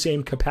near the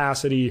same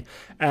capacity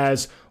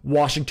as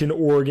Washington,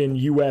 Oregon,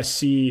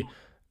 USC.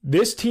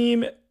 This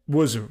team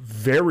was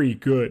very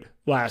good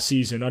last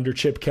season under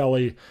Chip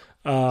Kelly.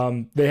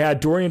 They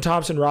had Dorian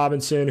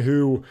Thompson-Robinson,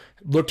 who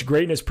looked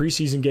great in his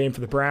preseason game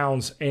for the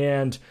Browns,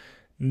 and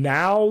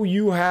now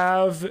you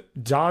have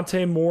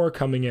Dante Moore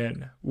coming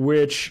in,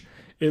 which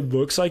it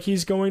looks like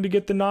he's going to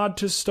get the nod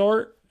to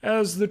start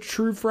as the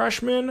true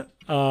freshman.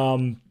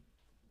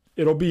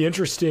 It'll be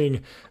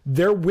interesting.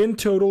 Their win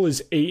total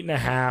is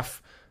 8.5.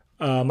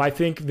 I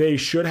think they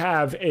should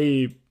have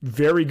a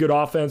very good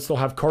offense. They'll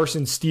have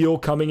Carson Steele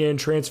coming in,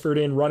 transferred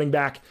in, running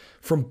back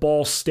from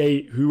Ball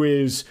State, who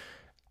is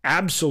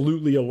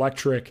absolutely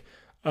electric.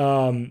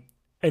 And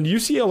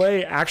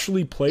UCLA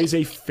actually plays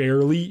a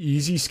fairly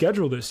easy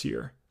schedule this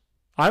year.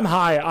 I'm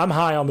high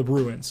on the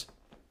Bruins.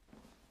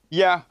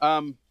 Yeah.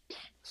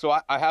 So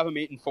I have them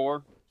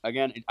 8-4.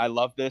 Again, I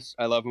love this.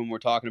 I love when we're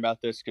talking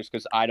about this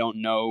because I don't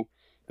know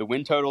the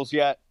win totals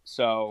yet.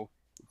 So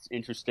it's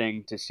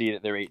interesting to see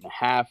that they're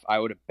 8.5. I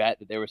would have bet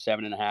that they were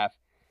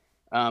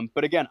 7.5.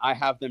 But again, I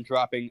have them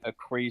dropping a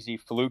crazy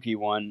fluky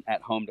one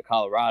at home to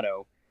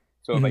Colorado.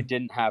 So if I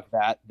didn't have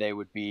that, they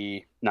would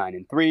be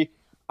 9-3.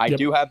 I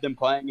do have them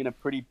playing in a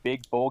pretty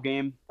big bowl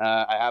game.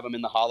 I have them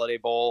in the Holiday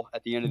Bowl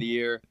at the end of the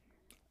year.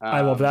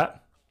 I love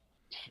that.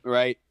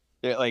 Right?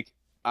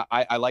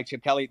 I like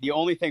Chip Kelly. The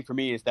only thing for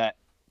me is that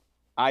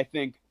I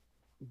think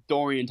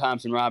Dorian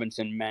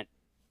Thompson-Robinson meant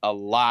a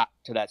lot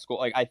to that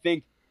school. I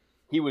think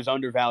he was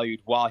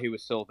undervalued while he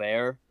was still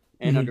there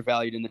and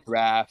undervalued in the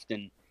draft.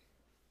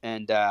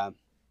 And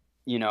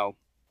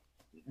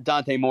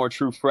Dante Moore,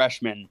 true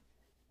freshman,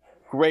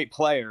 great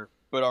player,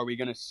 but are we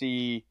going to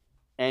see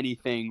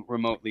anything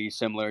remotely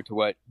similar to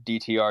what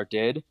DTR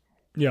did?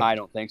 Yeah. I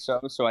don't think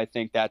so. So I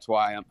think that's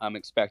why I'm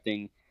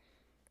expecting,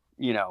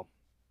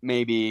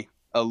 maybe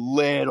a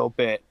little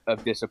bit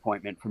of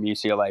disappointment from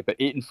UCLA, but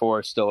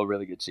 8-4 is still a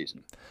really good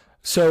season.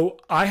 So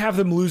I have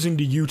them losing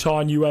to Utah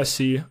and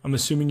USC. I'm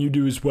assuming you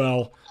do as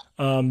well.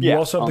 You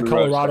also have on the the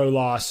road, Colorado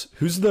loss.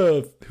 Who's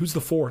the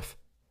fourth?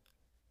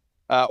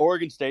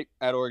 Oregon State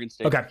at Oregon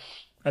State. Okay,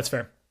 that's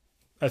fair.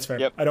 That's fair.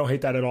 Yep. I don't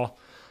hate that at all.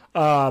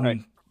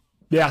 Right.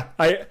 Yeah,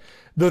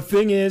 the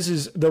thing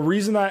is the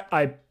reason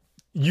I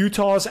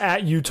Utah's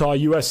at Utah,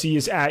 USC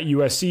is at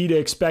USC. To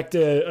expect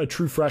a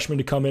true freshman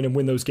to come in and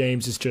win those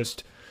games is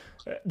just,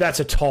 that's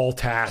a tall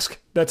task.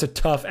 That's a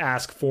tough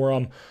ask for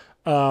them.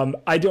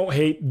 I don't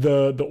hate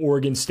the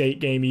Oregon State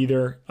game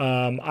either.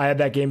 I had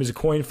that game as a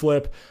coin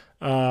flip.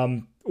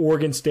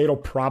 Oregon State will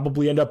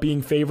probably end up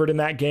being favored in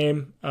that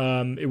game.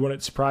 It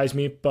wouldn't surprise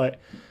me, but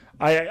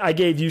I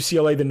gave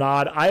UCLA the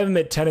nod. I have them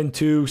at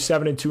 10-2,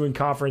 7-2 in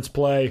conference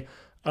play.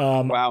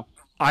 Wow.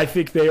 I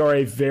think they are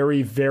a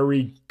very,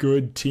 very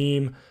good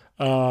team.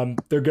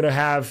 They're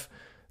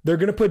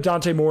gonna put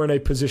Dante Moore in a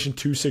position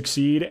to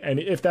succeed, and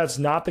if that's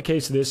not the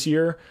case this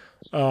year,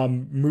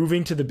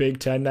 moving to the Big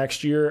Ten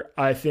next year,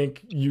 I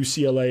think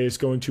UCLA is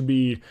going to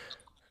be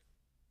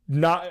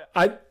not.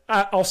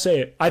 I'll say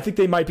it. I think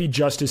they might be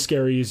just as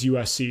scary as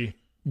USC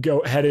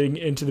heading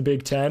into the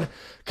Big Ten,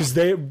 because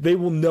they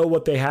will know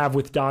what they have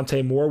with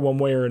Dante Moore one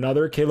way or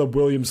another. Caleb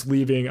Williams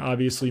leaving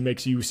obviously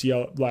makes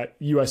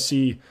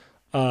USC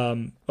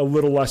a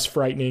little less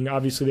frightening.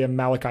 Obviously, they have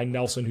Malachi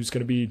Nelson, who's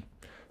going to be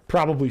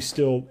probably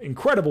still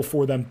incredible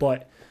for them,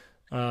 but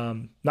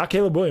not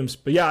Caleb Williams.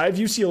 But yeah, I have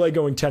UCLA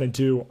going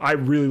 10-2. I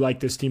really like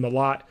this team a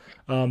lot.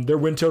 Their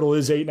win total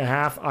is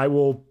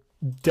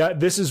 8.5.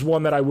 This is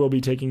one that I will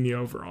be taking the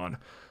over on,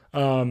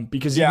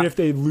 because even if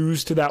they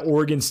lose to that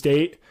Oregon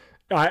State,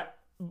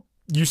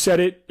 you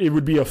said it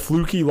would be a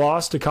fluky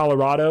loss to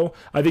Colorado.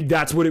 I think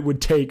that's what it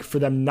would take for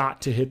them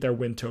not to hit their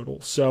win total.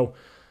 So.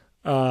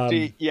 I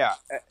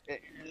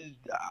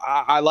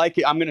like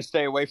it. I'm going to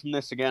stay away from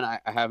this again. I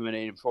have them at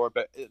 8-4,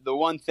 but the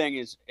one thing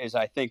is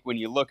I think when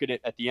you look at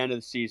it at the end of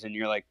the season,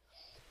 you're like,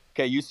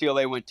 okay,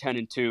 UCLA went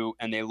 10-2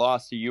 and they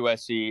lost to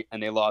USC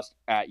and they lost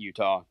at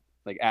Utah,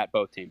 like at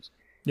both teams.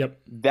 Yep.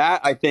 That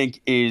I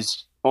think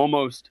is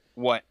almost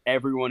what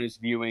everyone is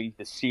viewing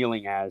the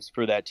ceiling as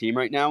for that team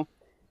right now,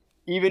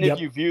 even if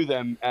you view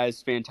them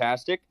as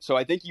fantastic. So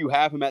I think you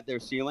have them at their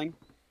ceiling.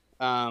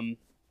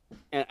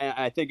 And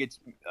I think it's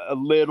a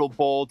little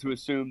bold to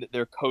assume that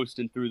they're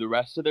coasting through the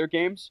rest of their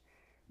games,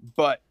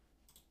 but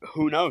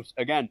who knows?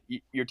 Again,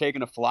 you're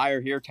taking a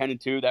flyer here,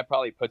 10-2. That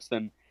probably puts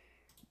them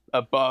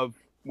above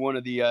one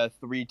of the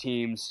three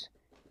teams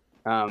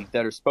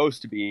that are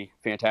supposed to be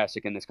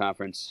fantastic in this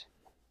conference,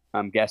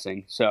 I'm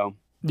guessing. So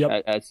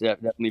that's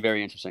definitely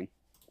very interesting.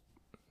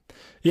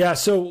 Yeah,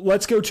 so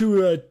let's go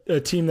to a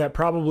team that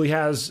probably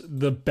has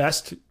the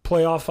best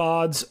playoff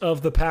odds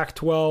of the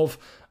Pac-12.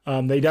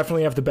 They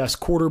definitely have the best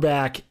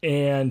quarterback,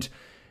 and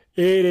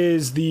it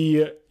is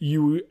the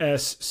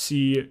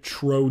USC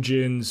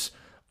Trojans.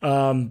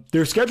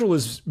 Their schedule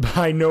is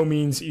by no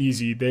means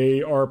easy.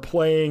 They are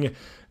playing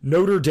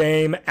Notre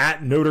Dame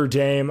at Notre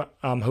Dame.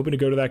 I'm hoping to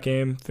go to that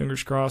game.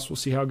 Fingers crossed. We'll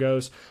see how it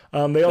goes.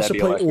 They also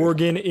play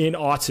Oregon in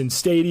Autzen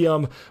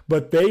Stadium,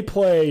 but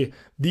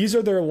these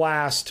are their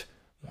last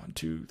 1,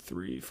 2,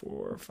 3,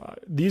 4, 5.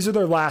 These are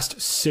their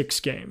last 6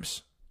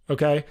 games.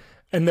 Okay.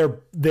 And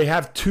they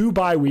have 2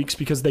 bye weeks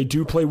because they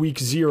do play week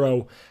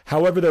 0.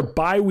 However, their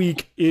bye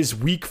week is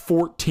week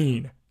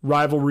 14,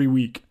 rivalry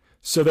week.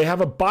 So they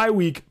have a bye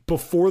week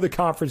before the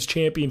conference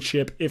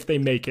championship if they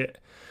make it.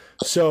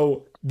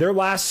 So their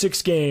last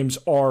 6 games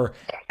are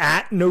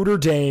at Notre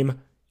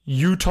Dame,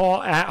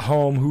 Utah at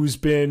home, who's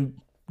been,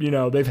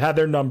 they've had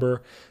their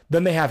number.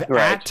 Then they have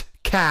at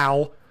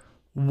Cal,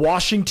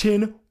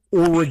 Washington,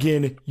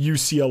 Oregon,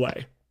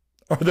 UCLA.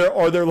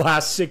 Are their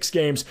last 6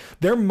 games.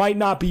 There might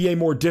not be a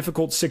more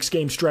difficult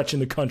 6-game stretch in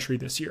the country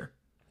this year.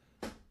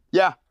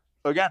 Yeah.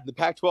 Again, the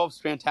Pac-12 is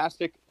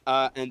fantastic.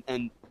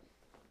 And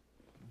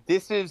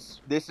this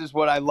is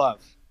what I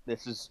love.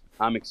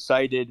 I'm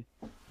excited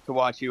to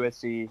watch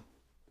USC.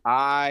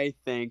 I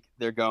think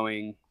they're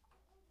going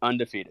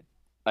undefeated.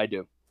 I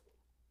do.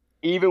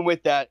 Even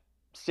with that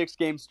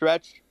 6-game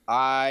stretch,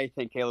 I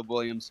think Caleb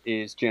Williams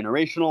is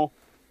generational.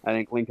 I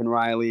think Lincoln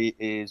Riley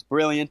is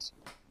brilliant.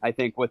 I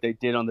think what they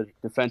did on the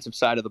defensive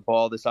side of the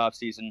ball this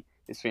offseason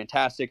is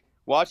fantastic.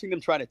 Watching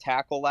them try to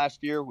tackle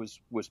last year was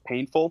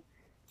painful,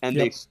 and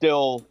they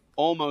still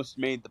almost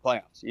made the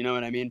playoffs. You know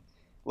what I mean?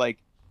 Like,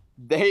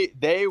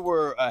 they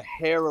were a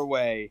hair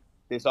away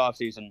this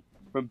offseason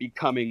from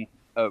becoming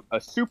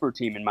a super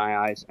team in my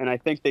eyes, and I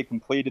think they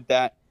completed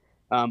that.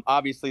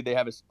 Obviously, they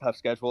have a tough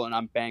schedule, and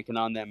I'm banking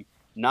on them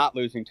not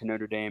losing to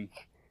Notre Dame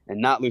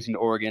and not losing to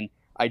Oregon.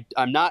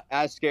 I'm not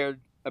as scared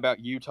about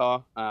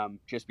Utah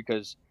just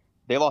because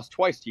they lost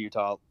twice to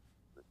Utah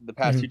the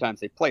past 2 times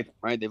they played them,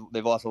 right?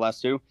 They've lost the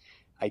last 2.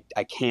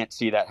 I can't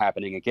see that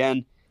happening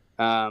again.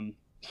 And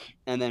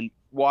then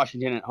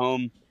Washington at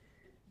home.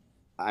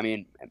 I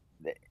mean,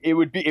 it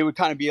would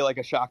kind of be like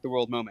a shock the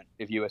world moment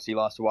if USC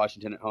lost to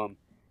Washington at home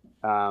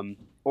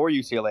or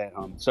UCLA at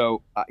home.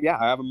 So I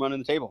have them running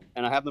the table,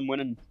 and I have them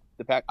winning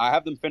the Pac. I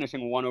have them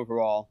finishing 1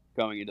 overall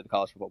going into the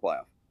college football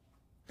playoff.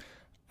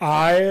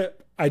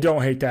 I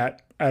don't hate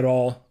that at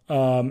all.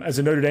 As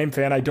a Notre Dame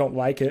fan, I don't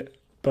like it,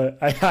 but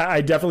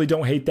I definitely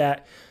don't hate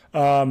that.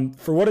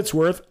 For what it's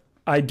worth,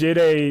 I did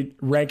a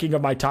ranking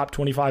of my top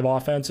 25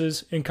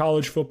 offenses in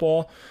college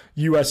football.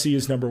 USC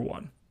is number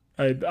one.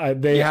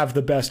 They have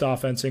the best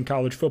offense in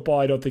college football.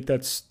 I don't think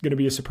that's going to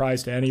be a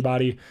surprise to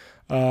anybody.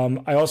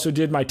 I also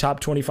did my top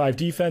 25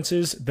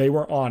 defenses. They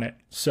were on it.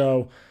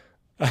 So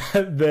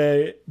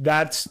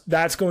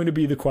that's going to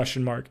be the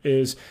question mark,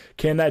 is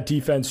can that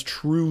defense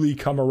truly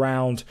come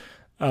around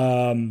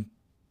under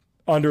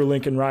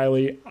Lincoln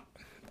Riley?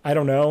 I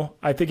don't know.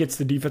 I think it's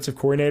the defensive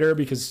coordinator,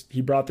 because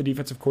he brought the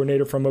defensive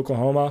coordinator from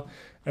Oklahoma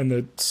and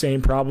the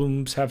same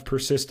problems have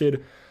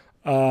persisted.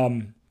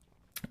 I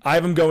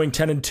have them going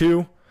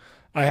 10-2.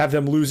 I have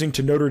them losing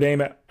to Notre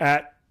Dame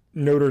at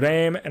Notre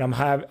Dame, and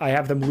I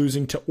have them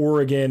losing to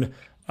Oregon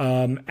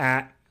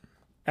at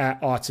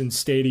Autzen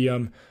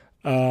Stadium,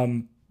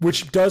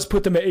 which does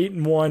put them at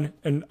 8-1,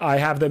 and I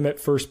have them at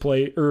first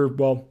place,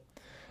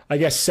 I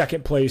guess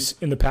second place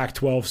in the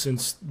Pac-12,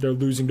 since they're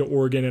losing to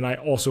Oregon, and I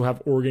also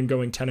have Oregon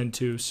going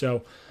 10-2.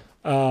 So,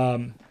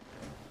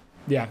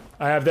 yeah,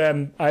 I have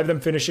them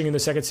finishing in the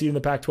second seed in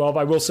the Pac-12.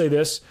 I will say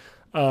this,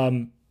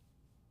 I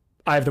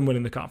have them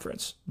winning the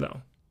conference,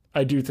 though.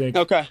 I do think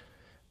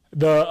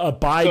a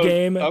bye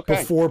game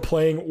before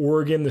playing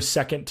Oregon the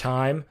second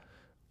time,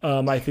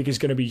 I think is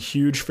going to be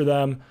huge for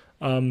them.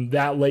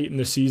 That late in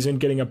the season,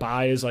 getting a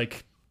bye is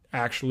like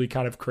actually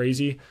kind of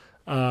crazy.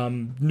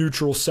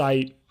 Neutral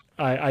site.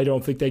 I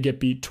don't think they get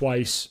beat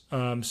twice.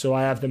 So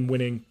I have them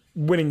winning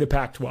the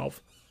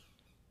Pac-12.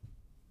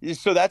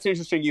 So that's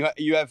interesting.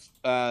 You have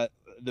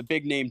the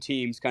big name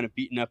teams kind of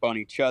beating up on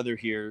each other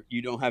here.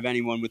 You don't have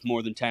anyone with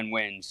more than 10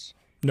 wins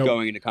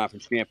going into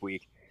conference champ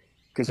week.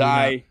 Because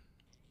I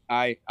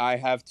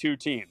have two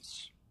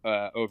teams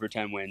over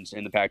 10 wins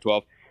in the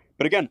Pac-12.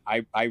 But again,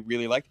 I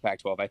really like the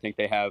Pac-12. I think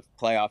they have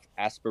playoff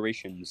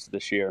aspirations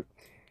this year.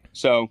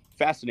 So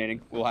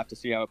fascinating. We'll have to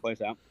see how it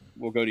plays out.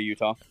 We'll go to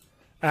Utah.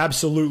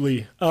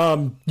 Absolutely.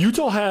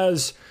 Utah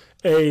has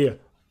a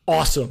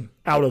awesome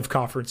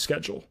out-of-conference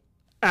schedule.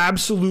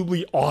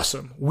 Absolutely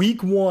awesome.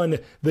 Week 1,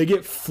 they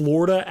get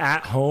Florida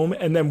at home,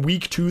 and then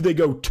week 2, they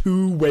go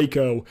to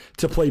Waco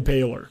to play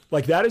Baylor.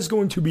 Like, that is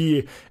going to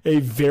be a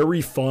very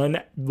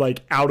fun,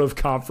 like,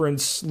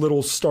 out-of-conference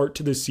little start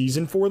to the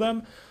season for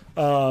them.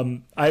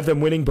 I have them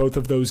winning both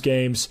of those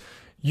games.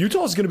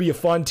 Utah is going to be a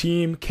fun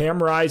team.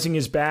 Cam Rising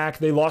is back.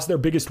 They lost their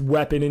biggest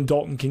weapon in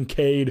Dalton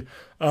Kincaid.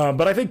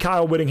 But I think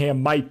Kyle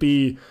Whittingham might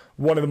be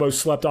one of the most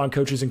slept-on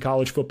coaches in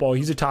college football.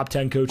 He's a top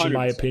 10 coach in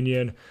my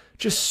opinion.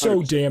 Just so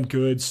 100%. Damn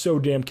good, so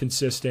damn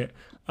consistent.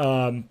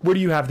 Where do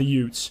you have the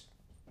Utes?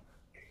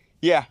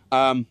 Yeah,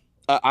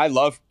 I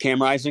love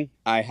Cam Rising.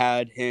 I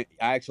had him.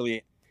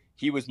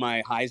 He was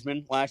my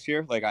Heisman last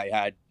year. Like, I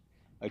had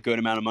a good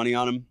amount of money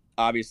on him.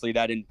 Obviously,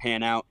 that didn't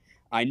pan out.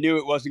 I knew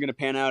it wasn't going to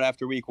pan out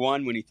after week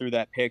 1 when he threw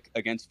that pick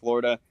against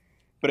Florida.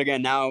 But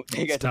again, now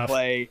they get to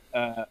play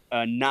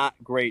a not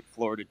great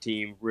Florida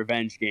team,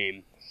 revenge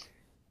game.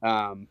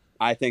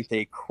 I think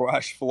they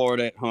crush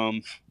Florida at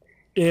home.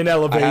 In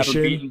elevation. I have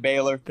them beating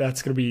Baylor.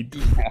 That's going to be...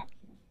 Yeah.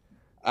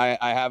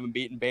 I have them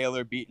beating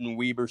Baylor, beating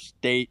Weber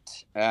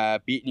State,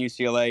 beating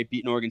UCLA,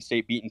 beating Oregon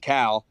State, beating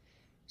Cal.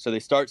 So they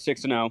start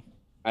 6-0.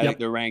 I think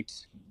they're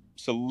ranked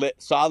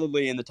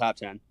solidly in the top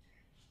 10.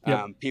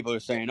 People are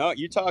saying, oh,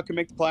 Utah can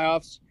make the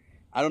playoffs.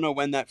 I don't know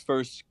when that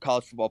first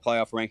college football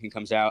playoff ranking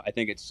comes out. I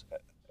think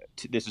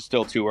this is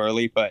still too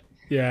early, but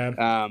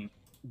then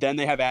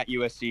they have at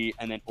USC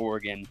and then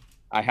Oregon.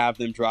 I have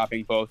them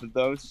dropping both of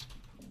those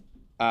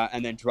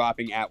and then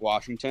dropping at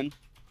Washington,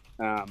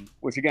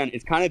 which again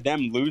is kind of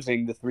them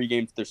losing the 3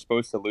 games they're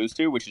supposed to lose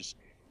to, which is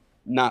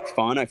not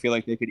fun. I feel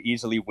like they could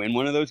easily win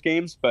one of those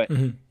games, but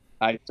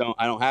I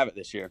don't have it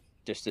this year.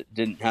 Just it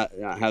didn't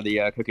how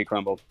the cookie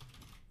crumbled.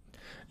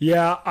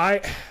 Yeah,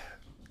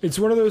 it's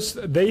one of those.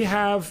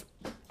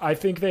 I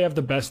think they have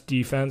the best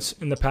defense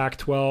in the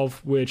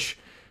Pac-12, which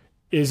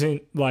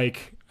isn't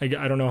like, I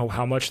don't know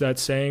how much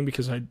that's saying,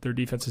 because their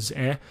defense is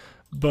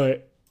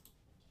but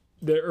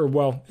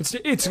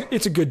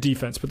it's a good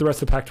defense, but the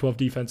rest of the Pac-12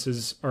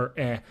 defenses are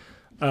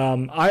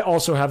I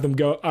also have them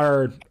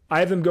I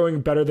have them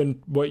going better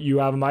than what you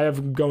have them. I have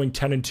them going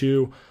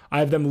 10-2. I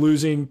have them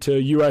losing to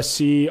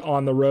USC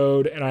on the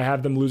road, and I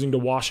have them losing to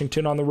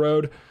Washington on the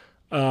road.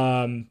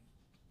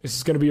 This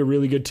is going to be a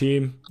really good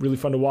team, really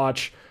fun to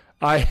watch.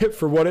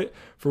 For what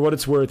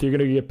it's worth, you're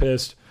going to get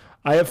pissed.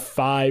 I have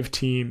 5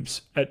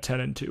 teams at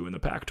 10-2 in the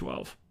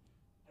Pac-12.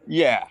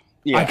 Yeah.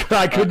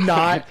 I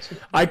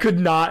could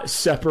not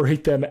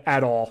separate them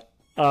at all.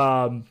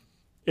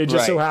 It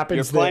just so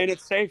happens you're playing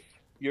it safe.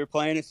 You're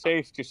playing it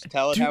safe. Just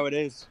tell it how it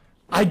is.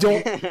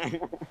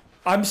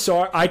 I'm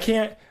sorry. I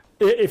can't.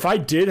 If I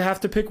did have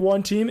to pick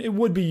one team, it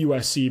would be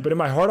USC. But in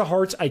my heart of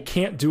hearts, I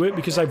can't do it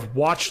because I've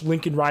watched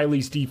Lincoln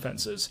Riley's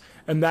defenses.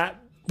 And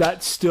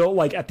that's still,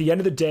 like, at the end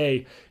of the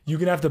day, you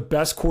can have the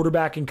best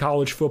quarterback in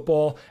college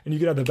football and you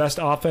can have the best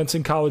offense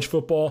in college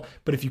football.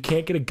 But if you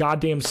can't get a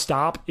goddamn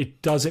stop,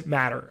 it doesn't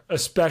matter,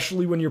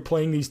 especially when you're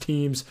playing these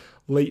teams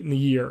late in the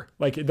year.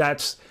 Like,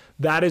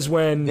 that is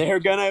when they're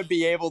going to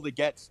be able to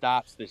get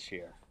stops this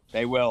year.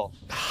 They will.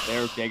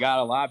 They got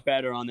a lot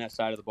better on that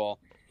side of the ball.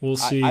 We'll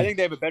see. I think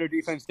they have a better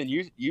defense than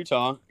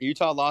Utah.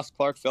 Utah lost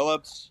Clark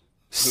Phillips.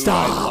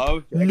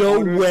 Stop! No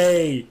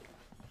way.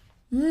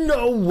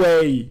 No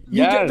way.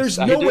 Yes, there's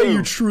no way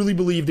you truly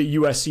believe that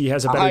USC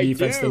has a better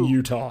defense than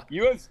Utah.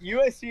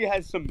 USC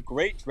has some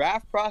great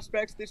draft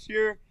prospects this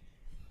year.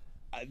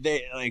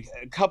 They like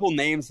a couple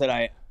names that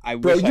I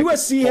Bro, wish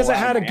USC hasn't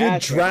had a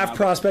good draft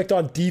prospect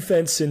on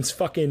defense since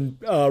fucking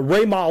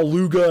Ray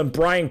Maluga and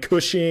Brian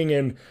Cushing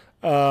and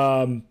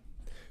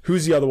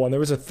who's the other one? There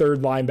was a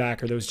third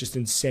linebacker that was just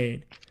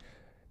insane.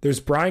 There's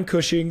Brian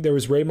Cushing, there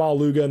was Ray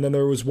Maluga, and then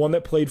there was one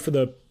that played for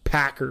the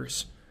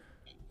Packers.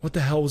 What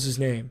the hell was his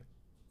name?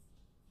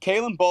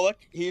 Kalen Bullock,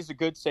 he's a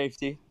good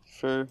safety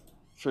for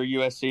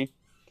USC.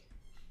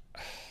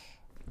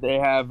 They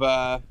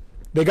have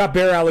they got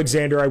Bear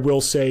Alexander. I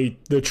will say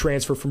the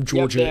transfer from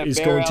Georgia is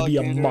going to be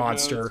a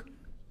monster.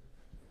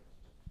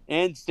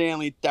 And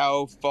Stanley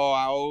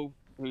Taufa'au,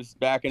 who's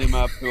backing him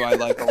up, who I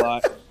like a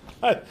lot.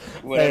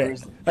 Hey,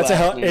 that's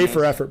A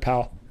for effort,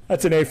 pal.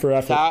 That's an A for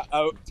effort.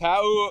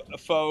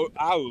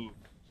 Taufa'au.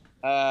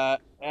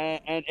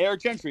 And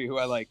Eric Gentry, who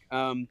I like.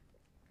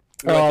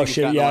 Oh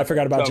shit! Yeah, I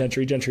forgot about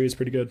Gentry. Gentry is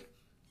pretty good.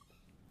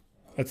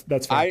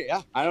 That's fair.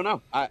 I don't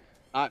know. I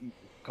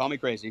call me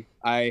crazy.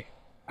 I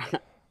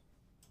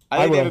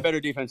think they have a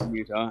better defense than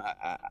Utah.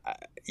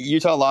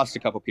 Utah lost a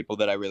couple people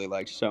that I really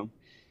liked, so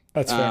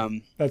that's fair.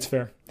 That's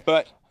fair.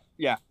 But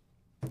yeah,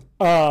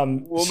 we'll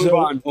move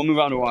on. We'll move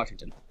on to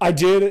Washington. I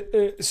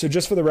did. So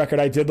just for the record,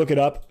 I did look it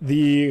up.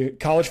 The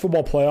college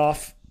football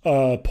playoff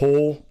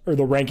poll or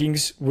the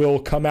rankings will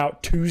come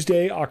out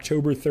Tuesday,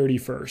 October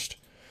 31st.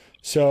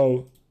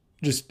 So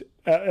just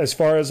as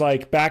far as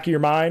like back of your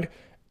mind,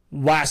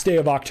 last day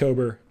of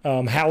October,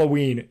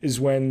 Halloween is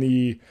when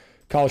the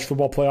college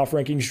football playoff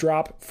rankings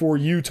drop. For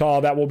Utah,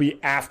 that will be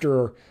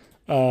after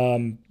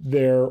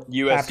their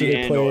USC after they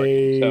and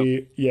play.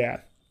 Oregon, so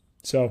yeah,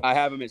 so I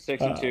have them at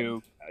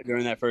 6-2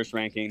 during that first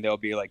ranking. They'll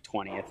be like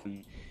 20th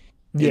in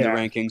the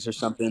rankings or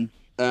something.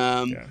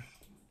 All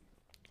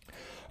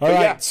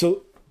right,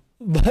 so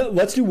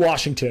let's do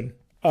Washington.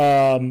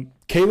 Kalen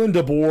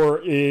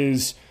DeBoer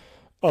is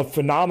a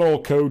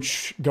phenomenal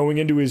coach going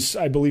into his,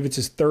 I believe it's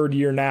his third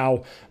year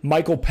now.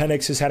 Michael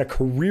Penix has had a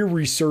career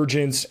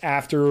resurgence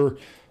after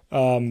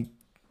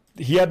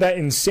he had that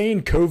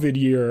insane COVID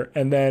year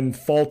and then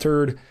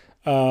faltered.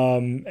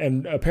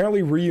 And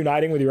apparently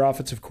reuniting with your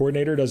offensive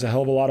coordinator does a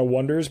hell of a lot of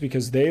wonders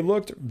because they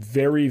looked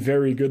very,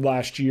 very good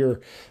last year.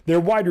 Their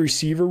wide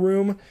receiver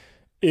room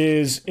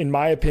is, in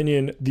my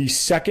opinion, the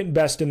second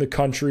best in the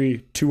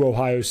country to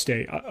Ohio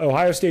State.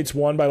 Ohio State's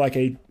won by like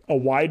a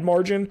wide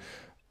margin.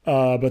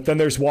 But then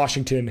there's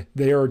Washington.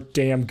 They are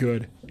damn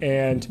good.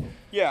 And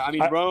yeah, I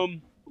mean,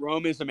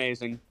 Rome is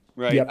amazing,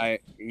 right?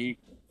 Yep.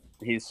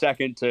 He's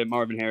second to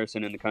Marvin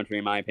Harrison in the country,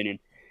 in my opinion.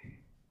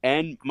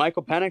 And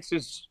Michael Penix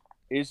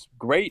is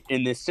great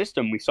in this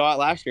system. We saw it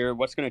last year.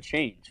 What's going to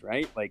change,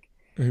 right? Like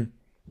I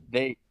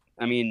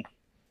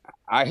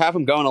have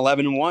them going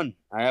 11-1.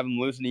 I have them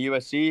losing to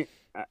USC.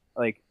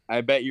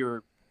 I bet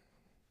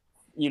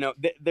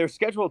their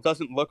schedule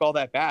doesn't look all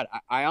that bad.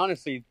 I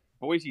honestly,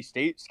 Boise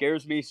State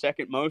scares me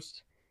second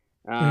most,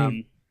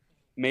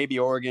 maybe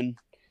Oregon,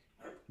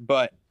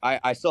 but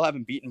I still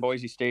haven't beaten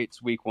Boise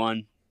State's week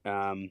one.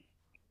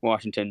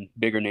 Washington,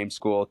 bigger name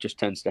school, just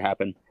tends to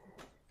happen.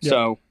 Yep.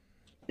 So,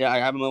 I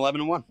have them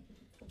 11-1,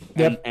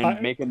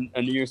 and making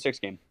a New Year's Six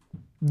game.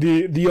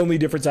 The only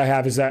difference I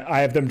have is that I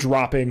have them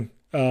dropping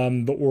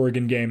the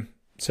Oregon game,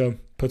 so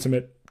puts them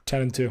at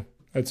 10-2.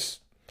 That's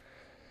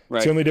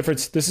the only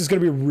difference. This is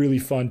going to be a really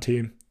fun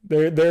team.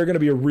 They're going to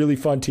be a really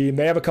fun team.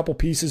 They have a couple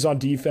pieces on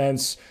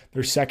defense.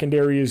 Their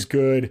secondary is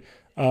good.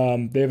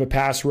 They have a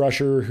pass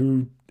rusher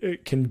who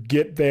can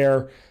get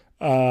there.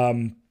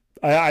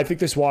 I think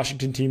this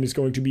Washington team is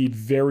going to be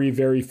very,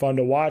 very fun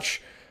to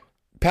watch.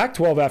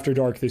 Pac-12 After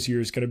Dark this year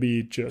is going to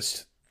be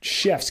just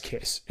chef's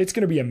kiss. It's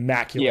going to be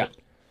immaculate.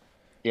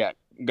 Yeah.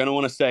 Going to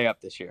want to stay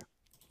up this year.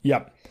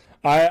 Yep.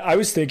 I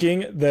was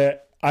thinking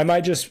that I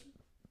might just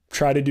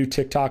try to do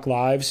TikTok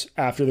lives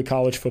after the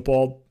college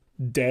football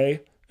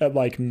day at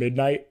like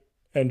midnight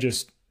and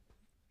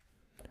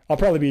I'll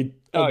probably be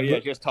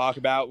just talk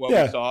about what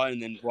we saw,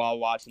 and then while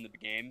watching the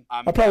game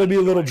I'll probably be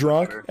a little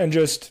drunk and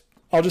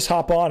I'll just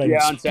hop on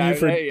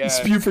and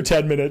spew for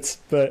 10 minutes,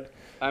 but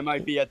I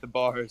might be at the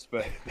bars,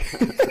 but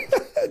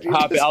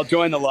I'll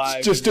join the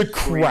live. Just a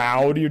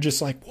crowd. You're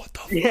just like, what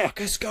the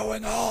fuck is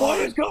going on? What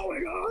is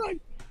going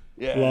on?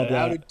 Yeah. Love that.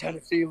 How did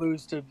Tennessee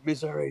lose to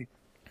Missouri?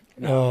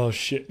 No. Oh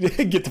shit.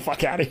 Get the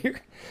fuck out of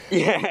here.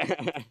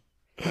 Yeah.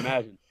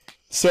 Imagine.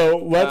 So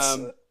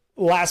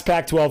last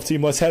Pac-12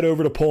 team, let's head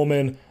over to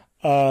Pullman.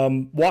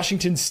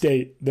 Washington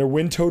State, their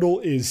win total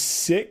is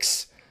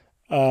 6.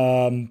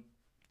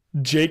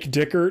 Jake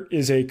Dickert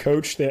is a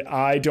coach that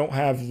I don't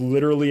have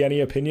literally any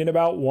opinion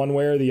about one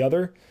way or the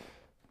other.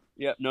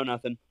 Yeah,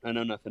 nothing. I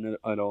know nothing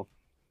at all.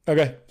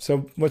 Okay,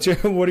 so what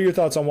are your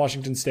thoughts on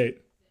Washington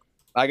State?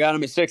 I got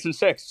them at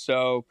 6-6,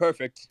 so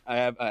perfect.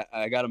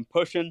 I got them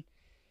pushing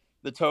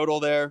the total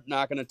there.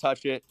 Not going to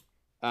touch it.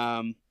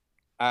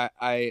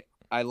 I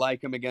I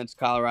like them against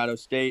Colorado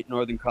State,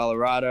 Northern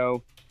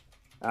Colorado.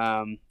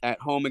 At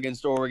home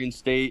against Oregon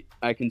State,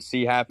 I can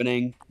see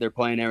happening. They're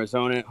playing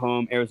Arizona at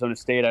home. Arizona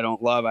State, I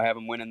don't love. I have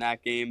them winning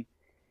that game.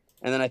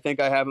 And then I think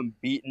I have them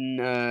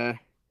beaten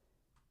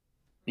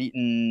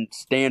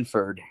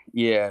Stanford.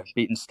 Yeah,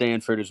 beaten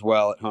Stanford as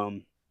well at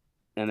home.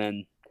 And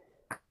then,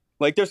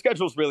 like, their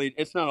schedule's really,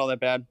 it's not all that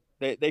bad.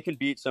 They can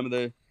beat some of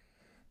the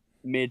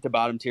mid to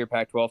bottom tier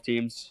Pac-12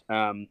 teams.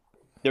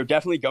 They're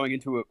definitely going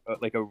into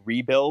a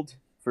rebuild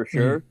for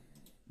sure.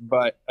 Mm-hmm.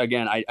 But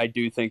again, I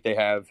do think they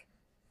have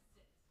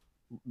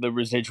the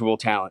residual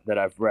talent that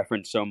I've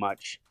referenced so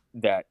much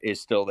that is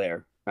still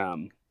there.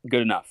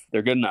 Good enough.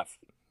 They're good enough.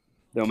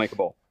 They'll make a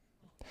bowl.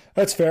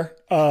 That's fair.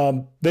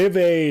 They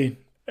have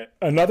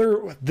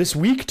another this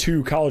week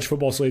too. College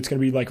football slate's going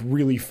to be like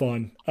really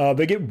fun.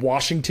 They get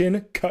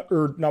Washington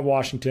not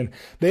Washington.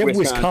 They have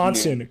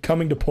Wisconsin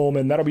coming to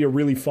Pullman. That'll be a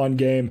really fun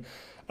game.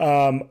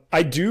 I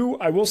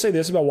will say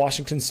this about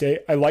Washington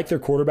State. I like their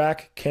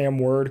quarterback, Cam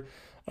Ward.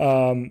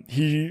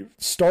 He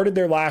started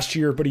there last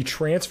year, but he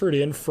transferred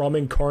in from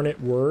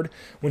Incarnate Word.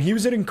 When he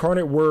was at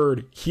Incarnate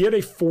Word, he had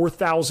a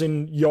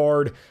 4,000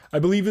 yard, I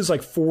believe it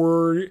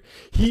was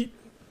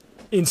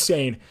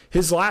insane.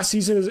 His last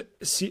season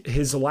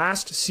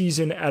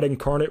at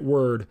Incarnate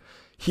Word,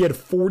 he had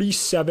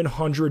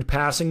 4,700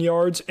 passing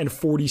yards and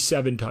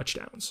 47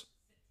 touchdowns.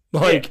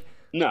 Just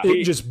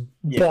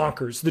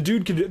bonkers.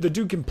 The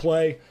dude can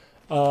play.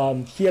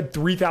 He had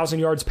 3,000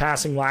 yards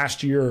passing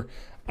last year.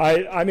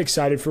 I'm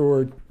excited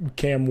for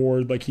Cam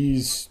Ward. Like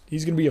he's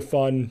going to be a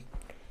fun,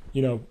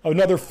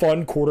 another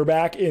fun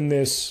quarterback in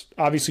this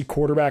obviously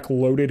quarterback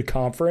loaded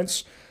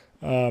conference.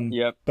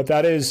 Yep. But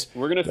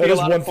we're going to see a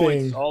lot of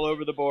points all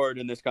over the board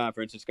in this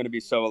conference. It's going to be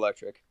so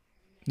electric.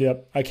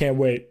 Yep, I can't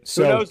wait.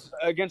 So who knows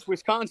against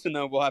Wisconsin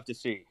though? We'll have to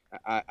see.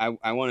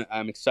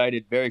 I'm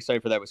excited, very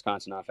excited for that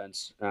Wisconsin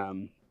offense.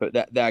 But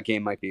that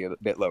game might be a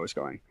bit lower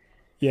scoring.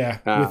 Yeah,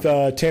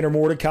 with Tanner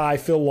Mordecai,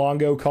 Phil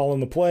Longo calling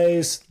the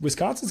plays.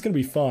 Wisconsin's going to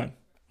be fun.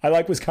 I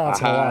like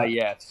Wisconsin a lot.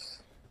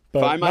 Yes.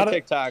 But find my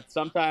TikTok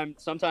sometime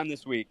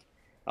this week.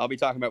 I'll be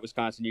talking about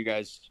Wisconsin. You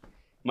guys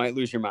might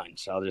lose your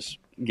minds. I'll just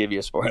give you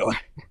a spoiler.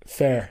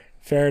 Fair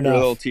enough. A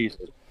little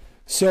teaser.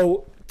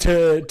 So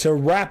to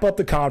wrap up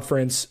the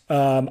conference,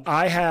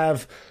 I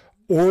have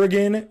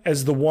Oregon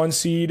as the 1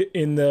 seed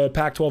in the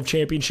Pac-12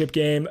 championship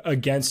game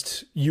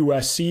against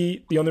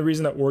USC. The only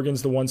reason that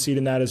Oregon's the 1 seed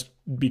in that is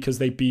because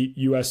they beat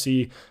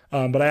USC.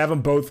 But I have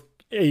them both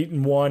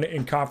 8-1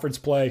 in conference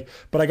play.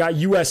 But I got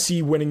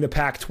USC winning the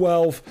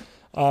Pac-12.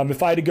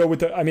 If I had to go with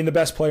the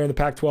best player in the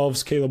Pac-12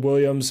 is Caleb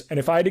Williams. And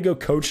if I had to go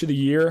coach of the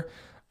year,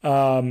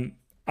 I'm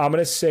going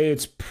to say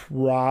it's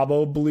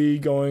probably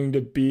going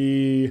to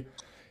be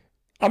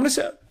 –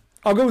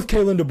 I'll go with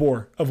Kalen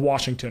DeBoer of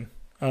Washington.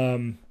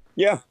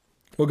 Yeah.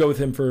 We'll go with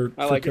him for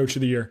coach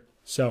of the year.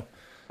 So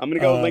I'm going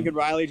to go with Lincoln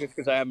Riley just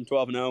because I have him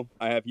 12-0.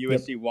 I have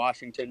USC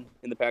Washington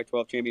in the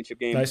Pac-12 championship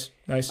game. Nice.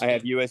 I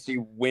have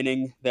USC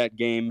winning that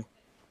game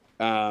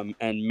and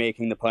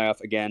making the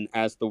playoff again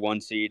as the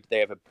 1 seed. They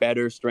have a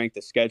better strength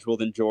of schedule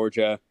than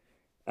Georgia,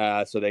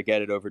 so they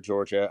get it over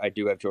Georgia. I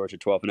do have Georgia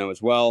 12-0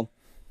 as well.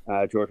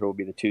 Georgia will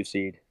be the 2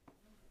 seed.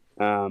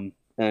 And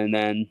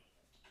then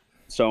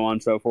so on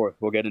and so forth.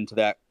 We'll get into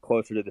that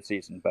closer to the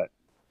season, but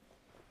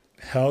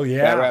hell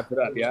yeah. That wraps it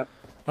up, yeah.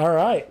 All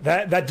right.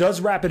 That does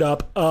wrap it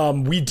up.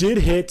 We did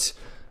hit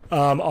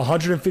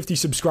 150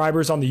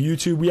 subscribers on the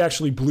YouTube. We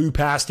actually blew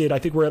past it. I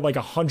think we're at like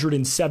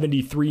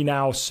 173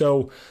 now.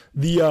 So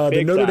the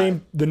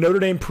Notre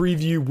Dame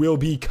preview will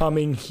be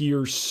coming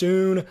here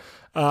soon.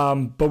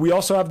 But we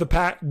also have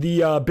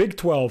the Big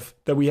 12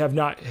 that we have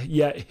not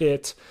yet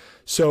hit.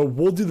 So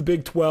we'll do the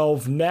Big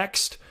 12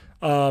 next.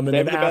 And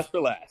then the best for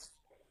last.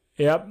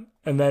 Yep.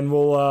 And then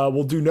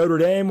we'll do Notre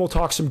Dame. We'll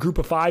talk some Group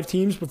of 5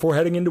 teams before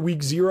heading into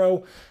Week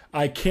 0.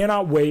 I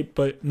cannot wait,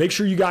 but make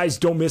sure you guys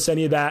don't miss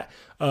any of that.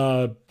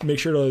 Make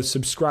sure to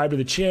subscribe to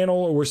the channel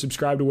or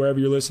subscribe to wherever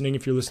you're listening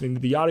if you're listening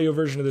to the audio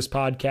version of this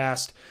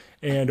podcast.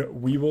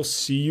 And we will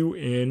see you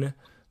in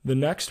the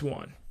next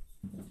one.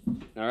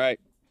 All right.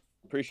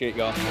 Appreciate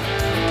y'all.